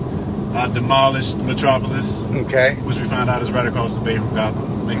kind of demolished Metropolis. Okay. Which we found out is right across the bay from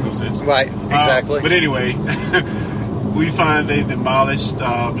Gotham. Makes no sense. Right, exactly. But anyway, we find they demolished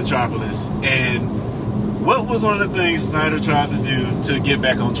Metropolis. And what was one of the things Snyder tried to do to get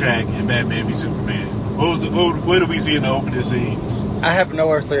back on track in Batman v Superman? What do we see in the opening scenes? I have no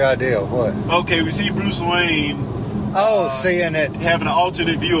earthly idea. What? Okay, we see Bruce Wayne. Seeing it. Having an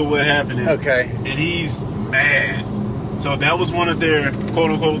alternate view of what happened. Okay. And he's mad. So that was one of their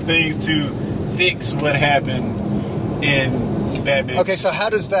quote-unquote things to fix what happened in Batman. Okay, so how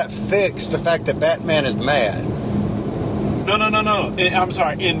does that fix the fact that Batman is mad? No. I'm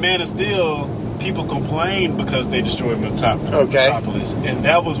sorry. In Man of Steel, people complained because they destroyed Metropolis. And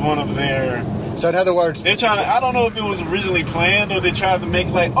that was one of their... So in other words... They're trying to... I don't know if it was originally planned or they tried to make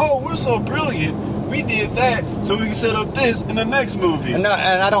like, oh, we're so brilliant. We did that so we can set up this in the next movie. And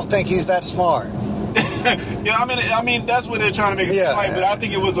I don't think he's that smart. Yeah, I mean, that's what they're trying to make it seem like, but I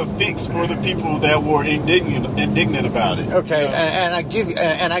think it was a fix for the people that were indignant about it. Okay, and I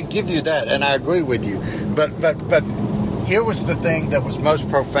give you that, and I agree with you. But here was the thing that was most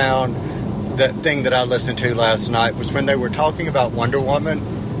profound. The thing that I listened to last night was when they were talking about Wonder Woman.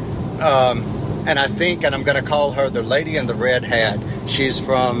 And I think, and I'm going to call her the Lady in the Red Hat. She's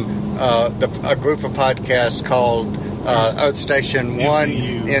from a group of podcasts called Earth Station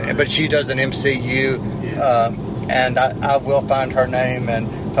 1, but she does an MCU. And I will find her name and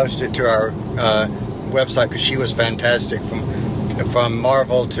post it to our website because she was fantastic from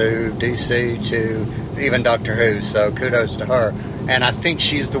Marvel to DC to even Doctor Who. So kudos to her. And I think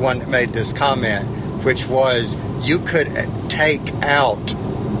she's the one that made this comment, which was you could take out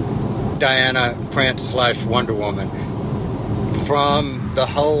Diana Prince / Wonder Woman from the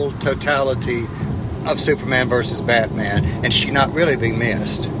whole totality of Superman versus Batman, and she not really be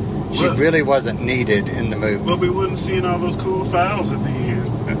missed. She really wasn't needed in the movie. But we wouldn't see all those cool files at the end.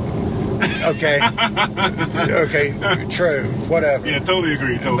 Okay. Okay. True. Whatever. Yeah, totally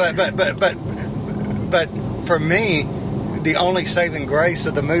agree. Totally. But for me, the only saving grace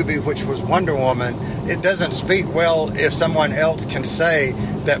of the movie, which was Wonder Woman, it doesn't speak well if someone else can say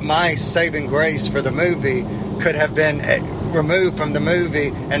that my saving grace for the movie could have been removed from the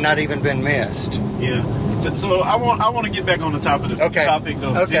movie and not even been missed. Yeah. So I want to get back on the topic of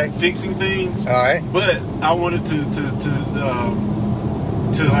fixing things. All right. But I wanted to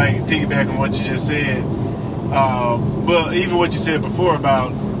like piggyback on what you just said. But even what you said before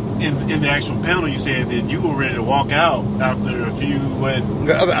about in the actual panel, you said that you were ready to walk out after a few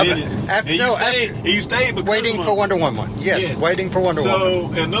minutes. You stayed because waiting for Wonder Woman. Yes, waiting for Wonder Woman.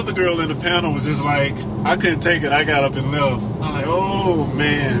 So another girl in the panel was just like, I couldn't take it. I got up and left. I'm like, oh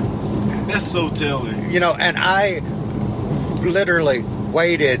man, that's so telling. You know, and I literally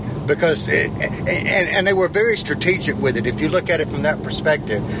waited because and they were very strategic with it. If you look at it from that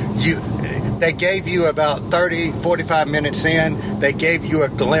perspective, they gave you about 30, 45 minutes in, they gave you a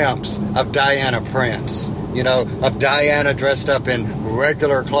glimpse of Diana Prince, you know, of Diana dressed up in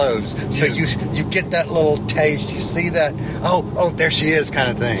regular clothes. So you get that little taste, you see that, oh, there she is kind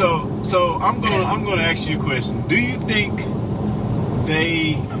of thing. So I'm gonna ask you a question. Do you think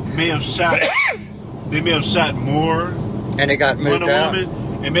they may have shot more and it got moved Wonder out? Woman,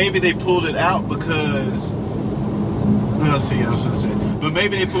 and maybe they pulled it out because I was going to say. But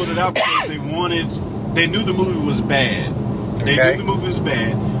maybe they pulled it out because they knew the movie was bad. They knew the movie was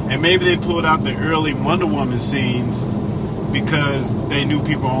bad. And maybe they pulled out the early Wonder Woman scenes because they knew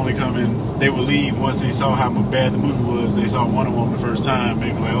people were only coming, they would leave once they saw how bad the movie was. They saw Wonder Woman the first time,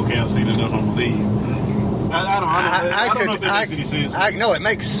 maybe like, okay, I've seen enough, I'm going to leave. I don't know if that makes any sense. No, it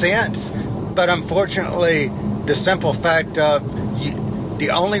makes sense. But unfortunately, the simple fact of the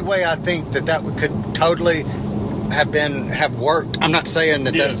only way I think that could totally have worked, I'm not saying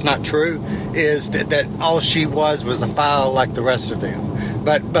that that's not true, is that all she was a file like the rest of them.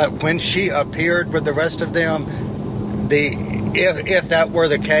 But when she appeared with the rest of them, if that were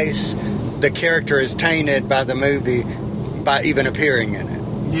the case, the character is tainted by the movie by even appearing in it.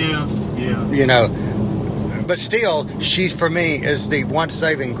 Yeah. You know. But still, she for me is the one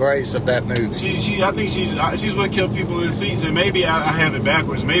saving grace of that movie. I think she's what kept people in seats, and maybe I have it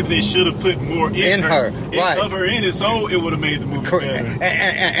backwards. Maybe they should have put more in her of her in it, so it would have made the movie better.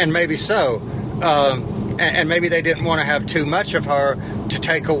 And maybe so, and maybe they didn't want to have too much of her to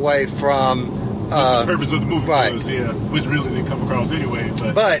take away from the purpose of the movie was, which really didn't come across anyway.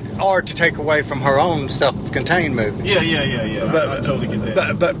 Or to take away from her own self-contained movie. Yeah. I totally get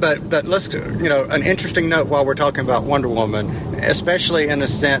that. But let's, an interesting note while we're talking about Wonder Woman, especially in the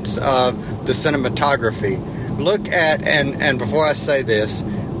sense of the cinematography. Look at, and before I say this,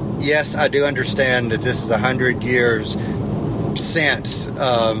 yes, I do understand that this is 100 years since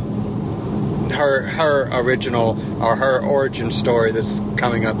her original or her origin story that's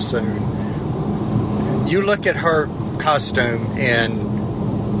coming up soon. You look at her costume in,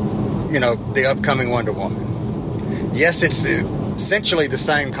 the upcoming Wonder Woman. Yes, it's essentially the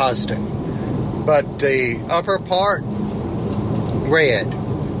same costume, but the upper part, red.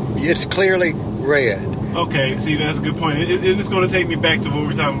 It's clearly red. Okay, see, that's a good point. It's going to take me back to what we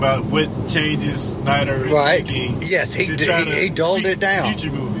were talking about, what changes Snyder is making. Yes, he dulled it down.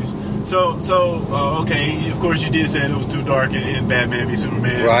 Future movies. So, okay, of course you did say it was too dark in Batman v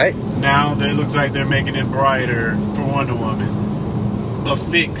Superman. Right. Now it looks like they're making it brighter for Wonder Woman. A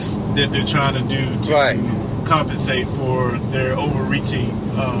fix that they're trying to do to compensate for their overreaching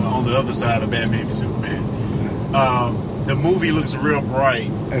on the other side of Batman v Superman. The movie looks real bright.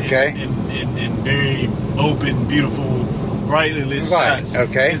 Okay. And very open, beautiful, brightly lit shots.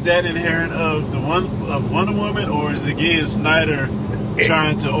 Okay. Is that inherent of Wonder Woman, or is it again Snyder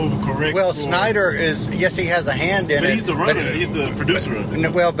trying to overcorrect? Well, Snyder is, yes, he has a hand in it. But he's the runner. He's the producer of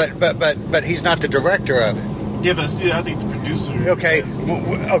it. Well, but he's not the director of it. Yeah, but still, I think the producer. Okay,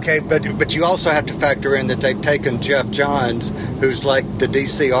 but you also have to factor in that they've taken Jeff Johns, who's like the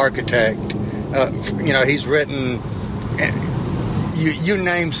DC architect. He's written. You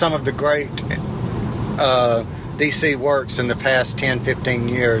name some of the great DC works in the past 10, 15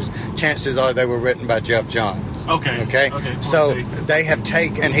 years, chances are they were written by Jeff Johns. Okay. So they have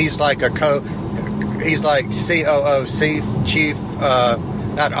taken, he's like COO, chief,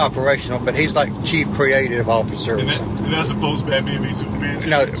 not operational, but he's like chief creative officer. And that's post Batman v Superman?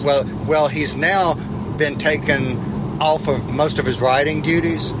 No, well, he's now been taken off of most of his writing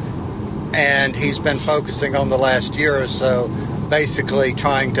duties, and he's been focusing on the last year or so, basically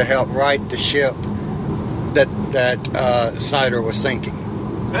trying to help right the ship that Snyder was thinking.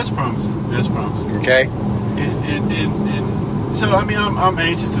 That's promising. Okay. And so I mean, I'm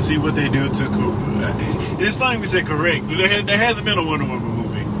anxious to see what they do to. It's funny we say correct. There hasn't been a Wonder Woman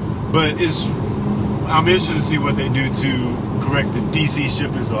movie, but I'm interested to see what they do to correct the DC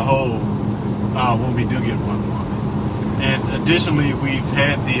ship as a whole when we do get Wonder Woman. And additionally, we've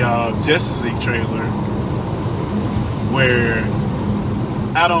had the Justice League trailer where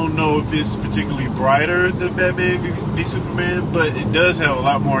I don't know if it's particularly brighter than Batman v Superman, but it does have a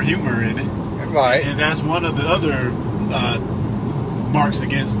lot more humor in it. Right. And that's one of the other marks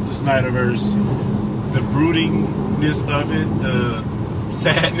against the Snyderverse. The broodingness of it, the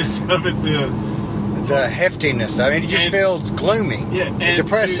sadness of it, the heftiness. I mean, it just feels gloomy, and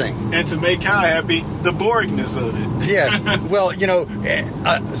depressing. And to make Kyle happy, the boringness of it. Yes. Well,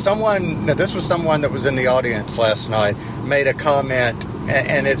 this was someone that was in the audience last night, made a comment,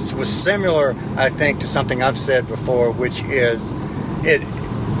 and it was similar, I think, to something I've said before, which is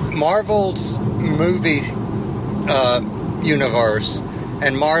Marvel's movie universe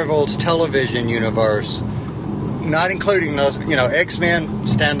and Marvel's television universe, not including those, X-Men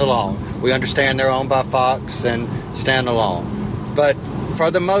stand alone. We understand they're owned by Fox and stand alone. But for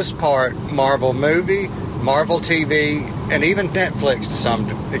the most part, Marvel movie, Marvel TV, and even Netflix to some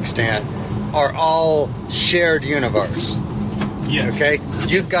extent are all shared universe. Yes. Okay?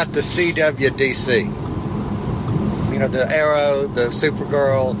 You've got the CWDC. The Arrow, the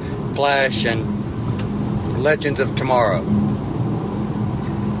Supergirl, Flash, and Legends of Tomorrow.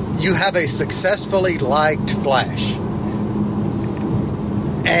 You have a successfully liked Flash.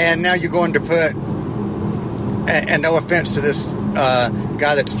 And now you're going to put, and no offense to this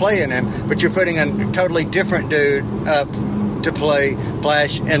guy that's playing him, but you're putting a totally different dude up to play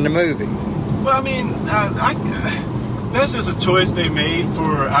Flash in the movie. Well, I mean, that's just a choice they made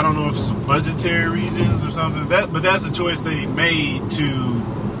for, I don't know if it's budgetary reasons or something, but that's a choice they made to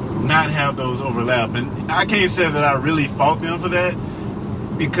not have those overlap. And I can't say that I really fault them for that,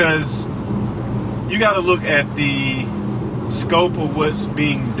 because you got to look at the scope of what's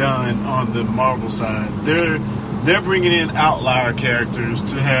being done on the Marvel side. They're bringing in outlier characters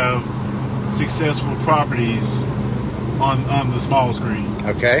to have successful properties on the small screen.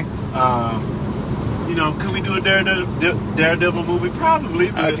 Okay. Could we do a Daredevil movie?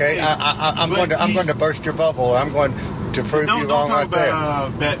 Probably. But, okay, I'm going to burst your bubble. I'm going to prove you wrong right there.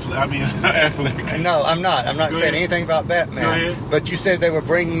 Affleck. No, I'm not. I'm not saying anything about Batman. Go ahead. But you said they were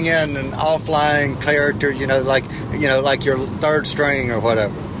bringing in an offline character, like your third string or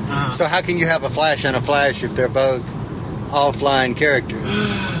whatever. Uh-huh. So how can you have a Flash and a Flash if they're both offline characters?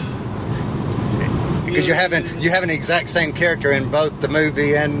 Because you have an exact same character in both the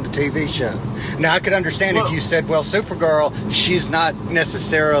movie and the TV show. Now, I could understand if you said, well, Supergirl, she's not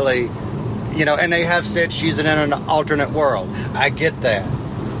necessarily, and they have said she's in an alternate world. I get that.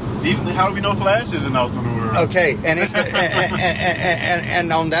 Even how do we know Flash is an alternate world? Okay, and if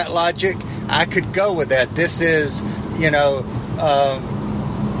and on that logic, I could go with that. This is,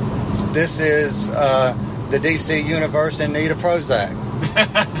 the DC universe in need of Prozac.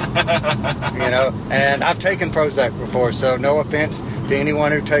 And I've taken Prozac before, so no offense to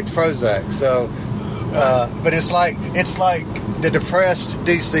anyone who takes Prozac. So, but it's like the depressed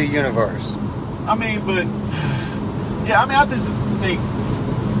DC universe. I just think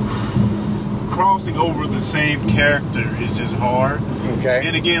crossing over the same character is just hard. Okay.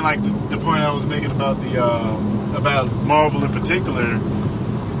 And again, like the point I was making about about Marvel in particular,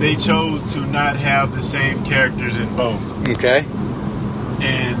 they chose to not have the same characters in both. Okay.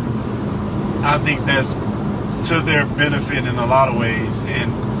 And I think that's to their benefit in a lot of ways.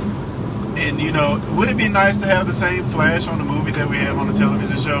 And would it be nice to have the same Flash on the movie that we have on the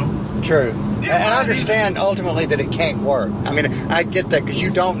television show? True. And I understand ultimately that it can't work. I mean, I get that, because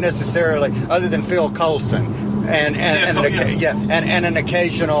you don't necessarily, other than Phil Coulson and an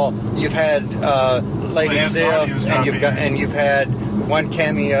occasional, you've had Lady Sif, and you've had one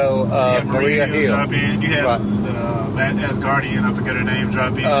cameo of Maria Hill. Drop in. You have Asgardian, I forget her name,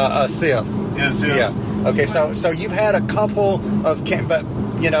 drop in. Sif. Yeah, Sif. Yeah. Okay, so you've had a couple of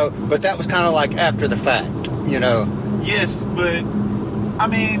but that was kind of like after the fact, Yes, but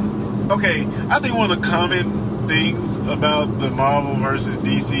okay, I think one of the common things about the Marvel versus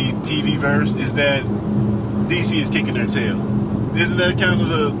DC TV verse is that DC is kicking their tail. Isn't that kind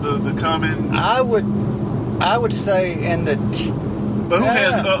of the common? I would say in the. But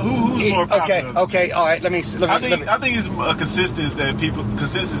who's more popular? Okay. All right. Let me. I think it's a consensus that people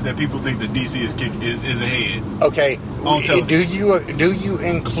think that DC is ahead. Okay. On television. Do you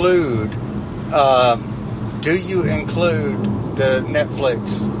include the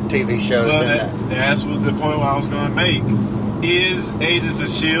Netflix TV shows Well, in that. that's what the point I was going to make. Is Agents of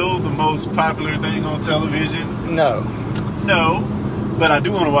S.H.I.E.L.D. the most popular thing on television? No. No. But I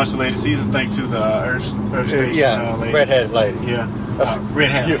do want to watch the latest season, thanks to the Earth Station lady. Redheaded lady. Yeah. Red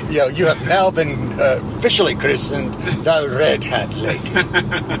Hat Lady. You have now been officially christened the Red Hat Lady.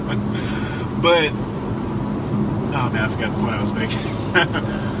 But, oh man, I forgot the point I was making.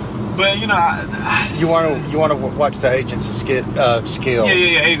 But you want to watch the Agents of S.H.I.E.L.D.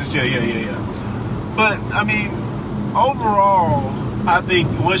 Yeah, Agents of S.H.I.E.L.D. Yeah. But I mean, overall, I think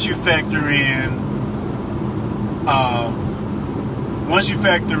once you factor in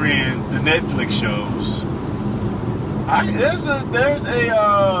the Netflix shows, there's a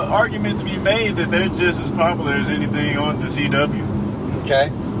argument to be made that they're just as popular as anything on the CW. Okay.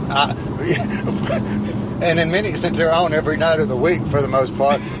 And in many, since they're on every night of the week for the most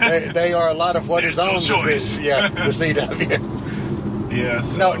part, they are a lot of what is on the CW. Yeah.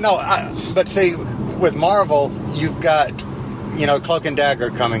 So. But see, with Marvel, you've got, Cloak and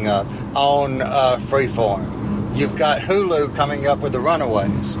Dagger coming up on Freeform. You've got Hulu coming up with The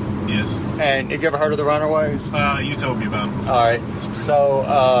Runaways. Yes. And have you ever heard of The Runaways? You told me about them. All right. So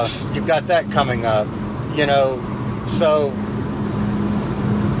you've got that coming up. So.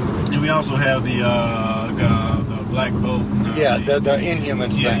 And we also have the Black Bolt. The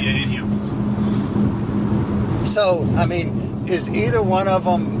Inhumans thing. Yeah, Inhumans. So, I mean, is either one of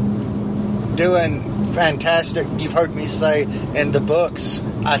them doing fantastic? You've heard me say in the books,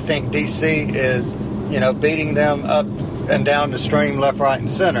 I think DC is, beating them up and down the stream, left, right, and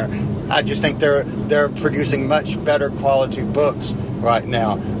center. I just think they're producing much better quality books right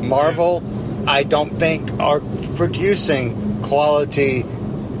now. Marvel, I don't think are producing quality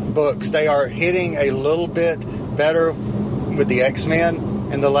books. They are hitting a little bit better with the X-Men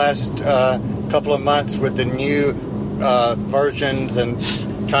in the last couple of months with the new versions and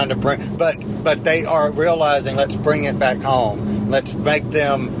trying to bring, but they are realizing, let's bring it back home. Let's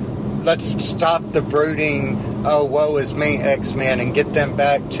stop the brooding, oh, woe is me, X-Men, and get them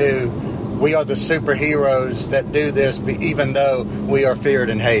back to, we are the superheroes that do this, even though we are feared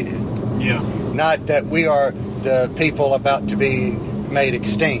and hated. Yeah. Not that we are the people about to be made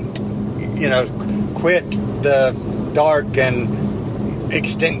extinct. Quit the dark and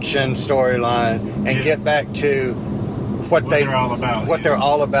extinction storyline and get back to what they're all about. What they're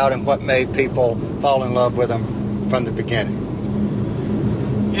all about and what made people fall in love with them from the beginning.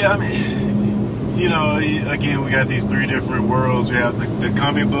 Yeah, I mean, again, we got these three different worlds. We have the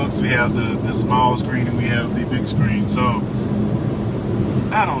comic books, we have the small screen, and we have the big screen. So,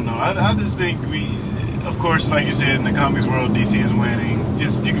 I don't know. I just think of course, like you said, in the comics world, DC is winning.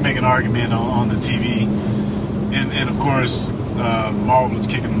 You can make an argument on the TV. And of course, Marvel is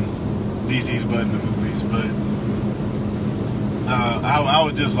kicking DC's butt in the movies. But I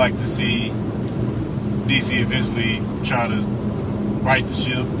would just like to see DC eventually try to right the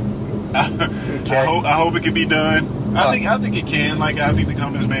ship. Okay. I hope it can be done. I think it can. Like, I think the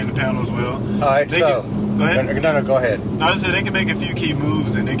company's made the panel as well. All right, go ahead. No, go ahead. No, I said they can make a few key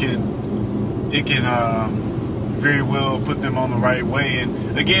moves, and it can very well put them on the right way.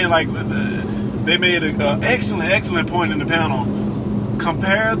 And again, like they made an excellent point in the panel.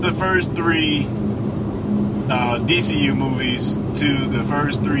 Compare the first three DCU movies to the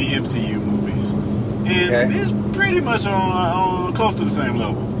first three MCU movies, and it's pretty much on close to the same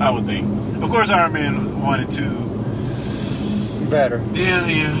level, I would think. Of course, Iron Man 1 and 2 better.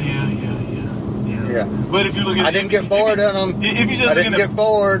 Yeah. But if you look at, I didn't get bored in them. If you just I didn't get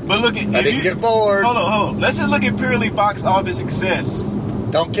bored. But look, I didn't get bored. Hold on. Let's just look at purely box office success.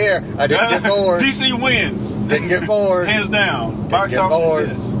 Don't care. I didn't get bored. DC wins. Didn't get bored. Hands down. Box office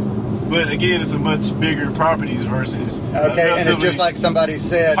success. But again, it's a much bigger properties versus. Okay, and it's just like somebody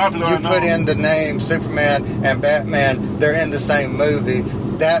said. You put in the name Superman and Batman. They're in the same movie.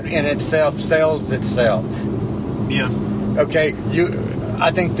 That in itself sells itself. Yeah. Okay. I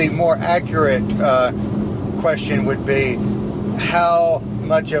think the more accurate question would be, how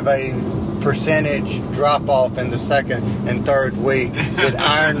much of a percentage drop off in the second and third week did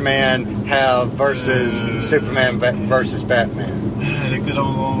Iron Man have versus Superman versus Batman? They could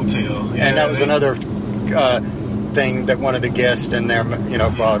all tell. Yeah, and that was another thing that one of the guests in there,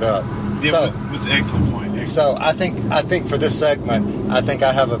 brought up. Yeah, so, it was an excellent point. So I think for this segment, I think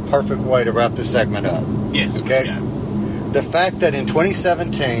I have a perfect way to wrap this segment up. Yes. Okay. The fact that in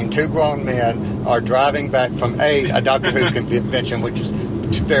 2017, two grown men are driving back from a Doctor Who convention, which is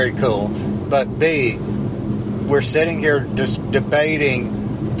very cool, but B, we're sitting here just debating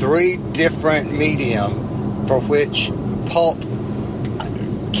three different medium for which pulp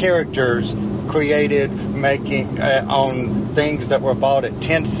characters created making on things that were bought at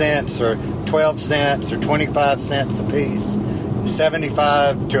 10 cents or 12 cents or 25 cents a piece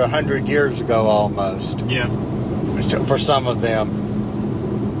 75 to 100 years ago almost. Yeah. For some of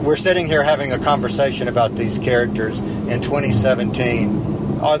them. We're sitting here having a conversation about these characters in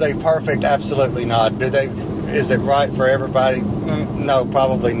 2017. Are they perfect? Absolutely not. Is it right for everybody? No,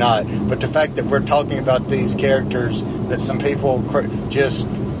 probably not. But the fact that we're talking about these characters that some people just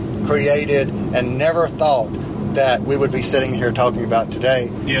created and never thought that we would be sitting here talking about today,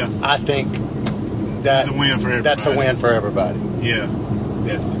 yeah, I think that's a win for everybody. That's a win for everybody. Yeah,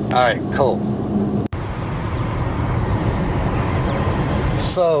 definitely. All right, cool.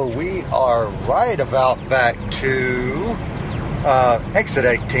 So we are right about back to Exit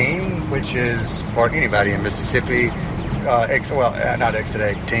 18, which is for anybody in Mississippi. Not Exit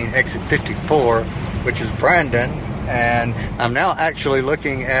 18, Exit 54, which is Brandon. And I'm now actually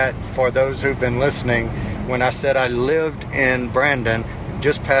looking at, for those who've been listening, when I said I lived in Brandon,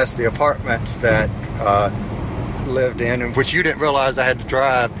 just past the apartments that lived in which you didn't realize I had to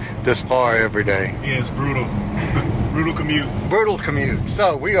drive this far every day. Yeah, it's brutal. Brutal commute. Brutal commute.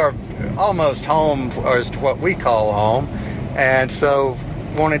 So we are almost home, or is what we call home. And so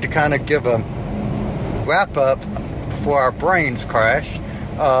wanted to kind of give a wrap up before our brains crash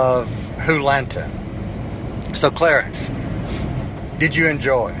of Wholanta. So Clarence, did you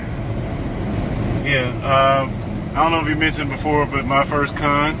enjoy? Yeah. I don't know if you mentioned before, but my first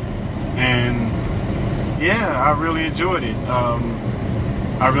con, and yeah, I really enjoyed it.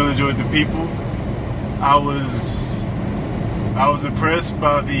 I really enjoyed the people. I was impressed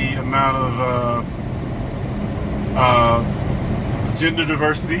by the amount of gender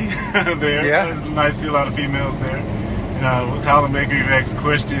diversity there. Yeah. It's nice to see a lot of females there. And Colin Baker even asked a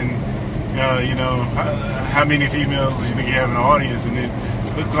question, how many females do you think you have in the audience? And it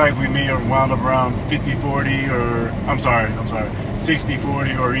looks like we may have wound up around 50-40, or I'm sorry,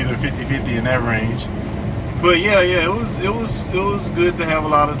 60-40, or either 50-50 in that range. But yeah, it was good to have a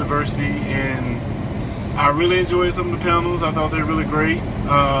lot of diversity, and I really enjoyed some of the panels. I thought they were really great.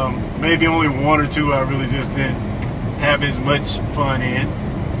 Maybe only one or two I really just didn't have as much fun in.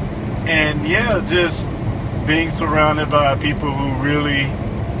 And yeah, just being surrounded by people who really,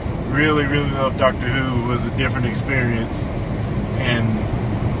 really, really love Doctor Who was a different experience. And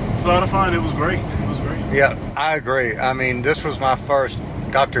it's a lot of fun. It was great. Yeah, I agree. I mean, this was my first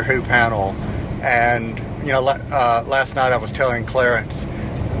Doctor Who panel, and last night I was telling Clarence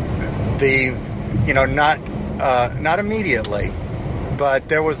not immediately, but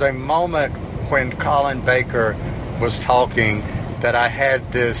there was a moment when Colin Baker was talking that I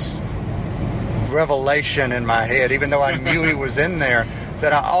had this revelation in my head, even though I knew he was in there,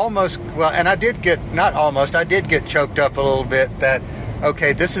 that I did get choked up a little bit that,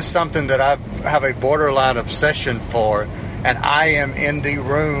 okay, this is something that I have a borderline obsession for, and I am in the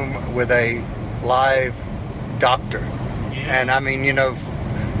room with a live doctor. Yeah. And I mean,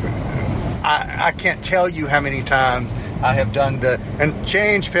 I can't tell you how many times I have done and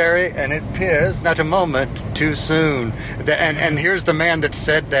change, Perry, and it appears not a moment too soon. And here's the man that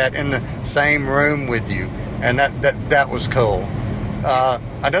said that in the same room with you, and that was cool.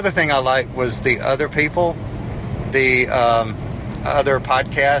 Another thing I liked was the other people, the other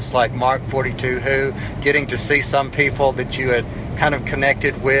podcasts like Mark 42 Who, getting to see some people that you had kind of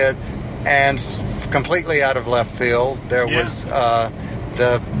connected with, and completely out of left field, there was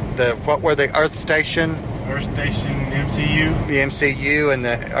what were the Earth Station MCU, the MCU, and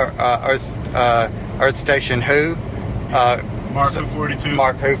the Earth Station Who, Mark Who 42,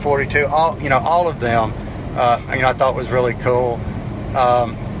 Mark Who 42, all of them, I thought was really cool.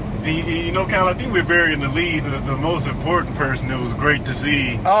 Cal, I think we're burying the lead, the most important person. It was great to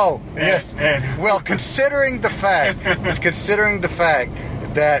see. Oh, yes. Well, considering the fact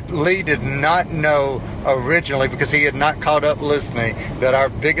that Lee did not know originally, because he had not caught up listening, that our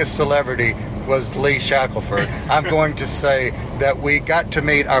biggest celebrity was Lee Shackelford, I'm going to say that we got to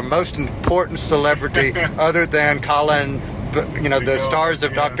meet our most important celebrity other than Colin, the stars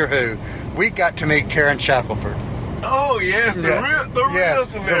of Doctor Who. We got to meet Karen Shackelford. Oh yes, the real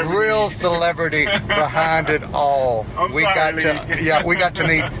celebrity. The real celebrity behind it all. We got to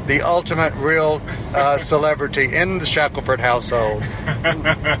meet the ultimate real celebrity in the Shackelford household,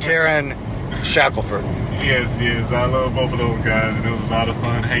 Karen Shackelford. Yes, I love both of those guys, and it was a lot of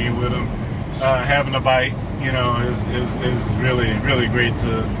fun hanging with them, having a bite. Is really, really great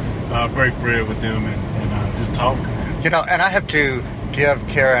to break bread with them and just talk. And I have to give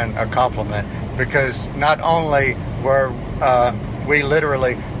Karen a compliment, because not only were we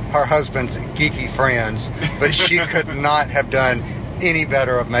literally her husband's geeky friends, but she could not have done any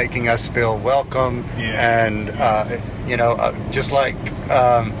better of making us feel welcome. Yeah. And, just like,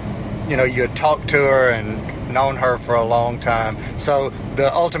 you had talked to her and known her for a long time. So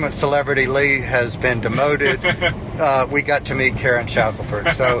the ultimate celebrity, Lee, has been demoted. We got to meet Karen Shackelford.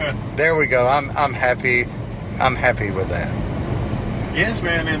 So there we go. I'm happy. I'm happy with that. Yes,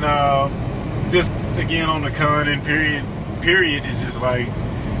 man. And just again on the con and period is just like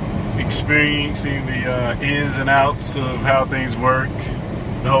experiencing the ins and outs of how things work,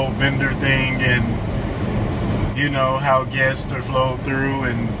 the whole vendor thing, and how guests are flowed through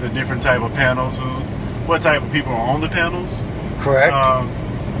and the different type of panels, what type of people are on the panels. Correct.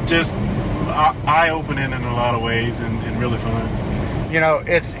 Just eye-opening in a lot of ways and really fun.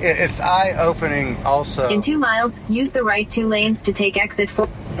 It's eye-opening also. In 2 miles, use the right 2 lanes to take exit 4.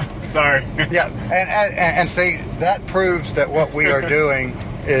 Sorry. Yeah, and see, that proves that what we are doing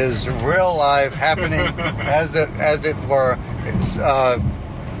is real life happening as it were. It's,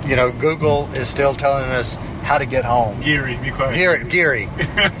 Google is still telling us how to get home. Geary, be quiet. Geary,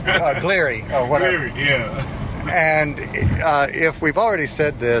 Gleary, or whatever. Geary, yeah. And if we've already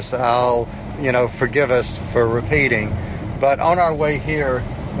said this, I'll, forgive us for repeating. But on our way here,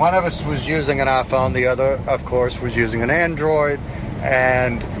 one of us was using an iPhone, the other, of course, was using an Android,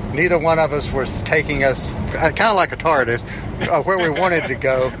 and neither one of us was taking us, kind of like a TARDIS, where we wanted to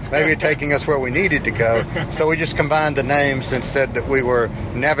go, maybe taking us where we needed to go. So we just combined the names and said that we were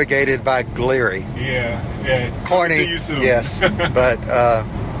navigated by Gleary. Yeah, it's corny, to you soon. Yes, but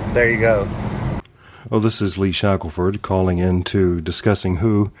there you go. Well, this is Lee Shackelford calling in to Discussing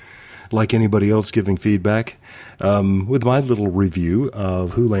Who, like anybody else giving feedback, with my little review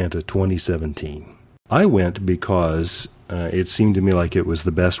of Wholanta 2017. I went because it seemed to me like it was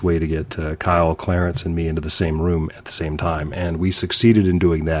the best way to get Kyle, Clarence, and me into the same room at the same time, and we succeeded in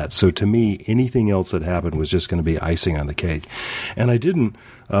doing that. So to me, anything else that happened was just going to be icing on the cake. And I didn't,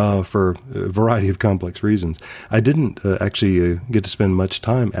 for a variety of complex reasons, I didn't actually get to spend much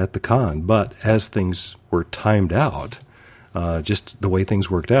time at the con, but as things were timed out, just the way things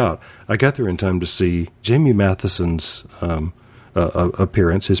worked out, I got there in time to see Jamie Matheson's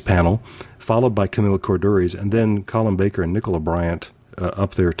appearance, his panel, followed by Camila Corduri's, and then Colin Baker and Nicola Bryant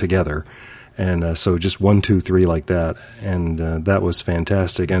up there together. And so just 1, 2, 3 like that. And that was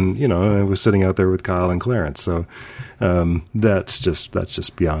fantastic. And, I was sitting out there with Kyle and Clarence. So that's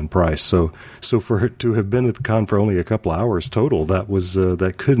just beyond price. So for her to have been at the con for only a couple hours total,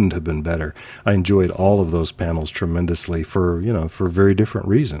 that couldn't have been better. I enjoyed all of those panels tremendously for very different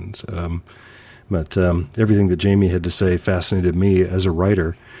reasons. But everything that Jamie had to say fascinated me as a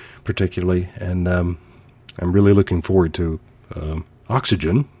writer, particularly. And I'm really looking forward to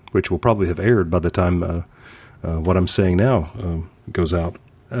Oxygen, which will probably have aired by the time what I'm saying now goes out.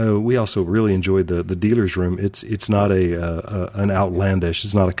 We also really enjoyed the dealer's room. It's not an outlandish,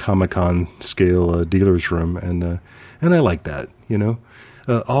 it's not a Comic-Con scale dealer's room, and I like that.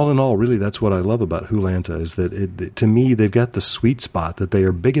 All in all, really, that's what I love about Wholanta is that to me they've got the sweet spot that they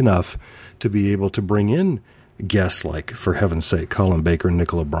are big enough to be able to bring in guests like, for heaven's sake, Colin Baker,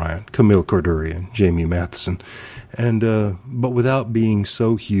 Nicola Bryant, Camille Corduri, and Jamie Matheson. And but without being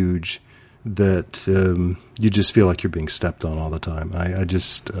so huge that you just feel like you're being stepped on all the time. I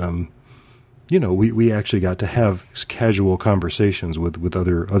just, we actually got to have casual conversations with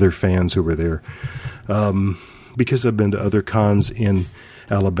other fans who were there. Because I've been to other cons in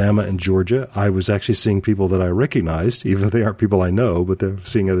Alabama and Georgia, I was actually seeing people that I recognized, even if they aren't people I know, but they're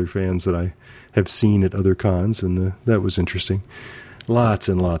seeing other fans that I have seen at other cons, and that was interesting. Lots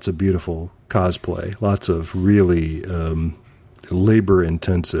and lots of beautiful cosplay, lots of really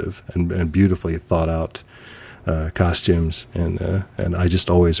labor-intensive and beautifully thought-out costumes, and I just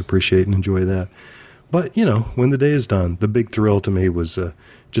always appreciate and enjoy that. But, when the day is done, the big thrill to me was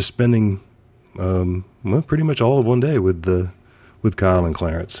just spending, pretty much all of one day with Kyle and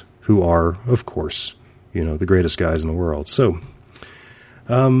Clarence, who are, of course, the greatest guys in the world. So,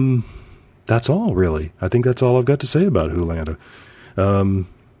 that's all, really. I think that's all I've got to say about Wholanta.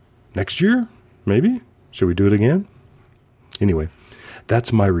 Next year, maybe? Should we do it again? Anyway,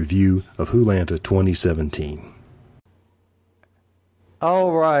 that's my review of Wholanta 2017.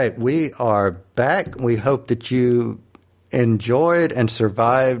 All right, we are back. We hope that you enjoyed and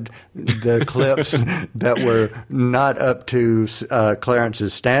survived the clips that were not up to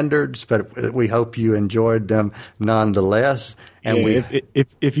Clarence's standards, but we hope you enjoyed them nonetheless. And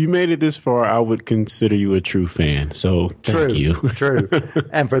if you made it this far, I would consider you a true fan. So thank you. True.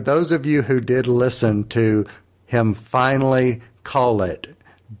 And for those of you who did listen to him finally call it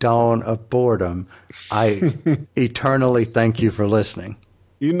Dawn of Boredom, I eternally thank you for listening.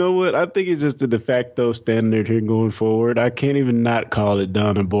 You know what? I think it's just a de facto standard here going forward. I can't even not call it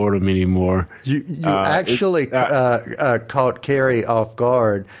Dawn of Boredom anymore. You actually caught Carrie off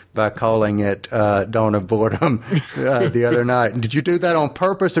guard by calling it Dawn of Boredom the other night. Did you do that on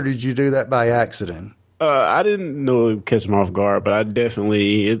purpose, or did you do that by accident? I didn't know it would catch him off guard, but I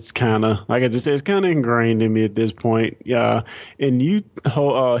definitely, it's kind of, like I just said, it's kind of ingrained in me at this point. Yeah, and you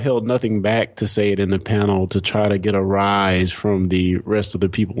held nothing back to say it in the panel to try to get a rise from the rest of the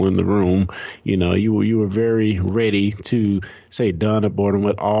people in the room. You know, you were very ready to say Dawn of Boredom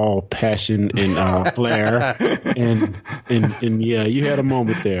with all passion and flair, and yeah, you had a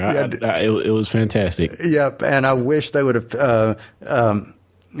moment there. It was fantastic. Yep, and I wish they would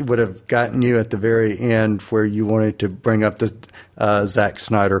have gotten you at the very end where you wanted to bring up the Zack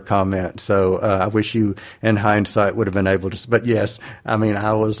Snyder comment. So I wish you, in hindsight, would have been able to. But yes, I mean,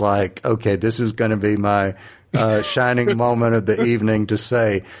 I was like, okay, this is going to be my shining moment of the evening to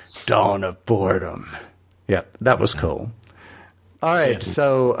say Dawn of Boredom. Yeah, that was cool. All right, yeah.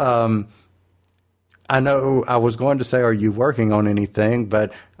 So I know I was going to say, are you working on anything?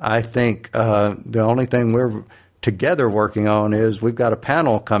 But I think the only thing we're together working on is we've got a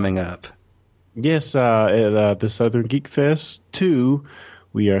panel coming up. Yes, at the Southern Geek Fest 2,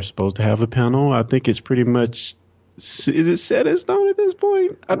 we are supposed to have a panel. I think it's pretty much, is it set in stone at this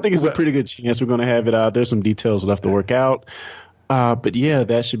point? I think it's a pretty good chance we're going to have it out. There's some details left to work out. But yeah,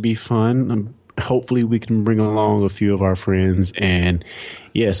 that should be fun. Hopefully we can bring along a few of our friends, and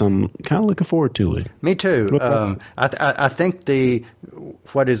yes, I'm kind of looking forward to it. Me too. I think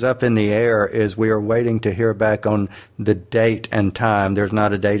what is up in the air is we are waiting to hear back on the date and time. There's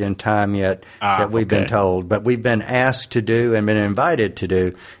not a date and time yet that we've been told, but we've been asked to do and been invited to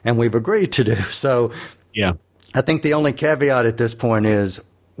do, and we've agreed to do. So yeah, I think the only caveat at this point is,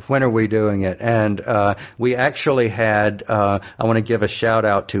 when are we doing it? And we actually had, I want to give a shout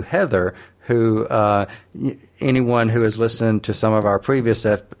out to Heather, who anyone who has listened to some of our previous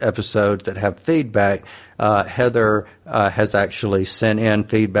episodes that have feedback, Heather has actually sent in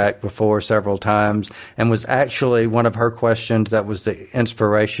feedback before several times, and was actually one of her questions that was the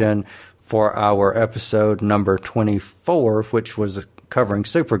inspiration for our episode number 24, which was covering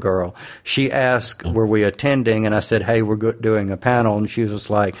Supergirl. She asked, were we attending? And I said, hey, we're doing a panel. And she was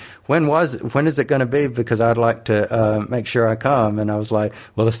like, when is it going to be? Because I'd like to make sure I come. And I was like,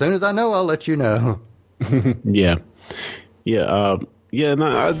 well, as soon as I know, I'll let you know. Yeah. No,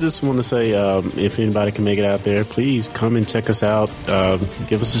 I just want to say, if anybody can make it out there, please come and check us out.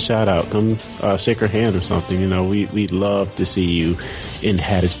 Give us a shout out. Come shake our hand or something. You know, we'd love to see you in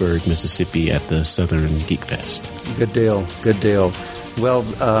Hattiesburg, Mississippi at the Southern Geek Fest. Good deal. Well,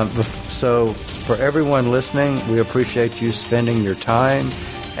 so for everyone listening, we appreciate you spending your time,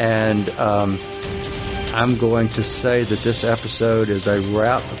 and I'm going to say that this episode is a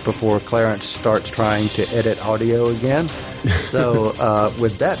wrap before Clarence starts trying to edit audio again. So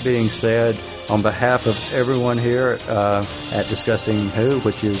with that being said, on behalf of everyone here at Discussing Who,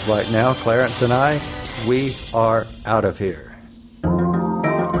 which is right now Clarence and I, we are out of here.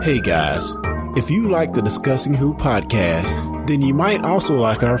 Hey guys, if you like the Discussing Who podcast, then you might also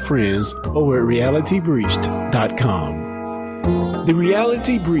like our friends over at realitybreached.com. The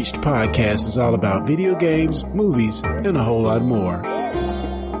Reality Breached podcast is all about video games, movies, and a whole lot more.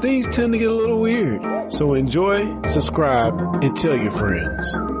 Things tend to get a little weird, so enjoy, subscribe, and tell your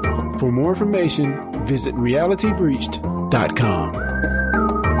friends. For more information, visit realitybreached.com.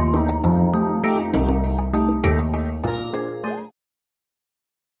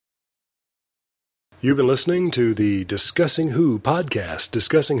 You've been listening to the Discussing Who podcast.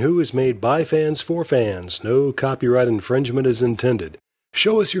 Discussing Who is made by fans for fans. No copyright infringement is intended.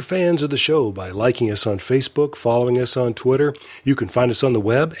 Show us you're fans of the show by liking us on Facebook, following us on Twitter. You can find us on the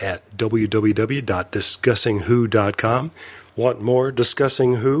web at www.discussingwho.com. Want more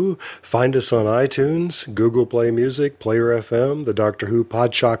Discussing Who? Find us on iTunes, Google Play Music, Player FM, the Doctor Who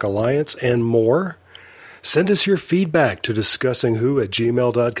Podshock Alliance, and more. Send us your feedback to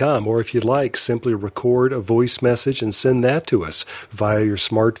discussingwho@gmail.com, or if you'd like, simply record a voice message and send that to us via your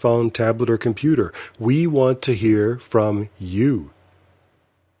smartphone, tablet, or computer. We want to hear from you.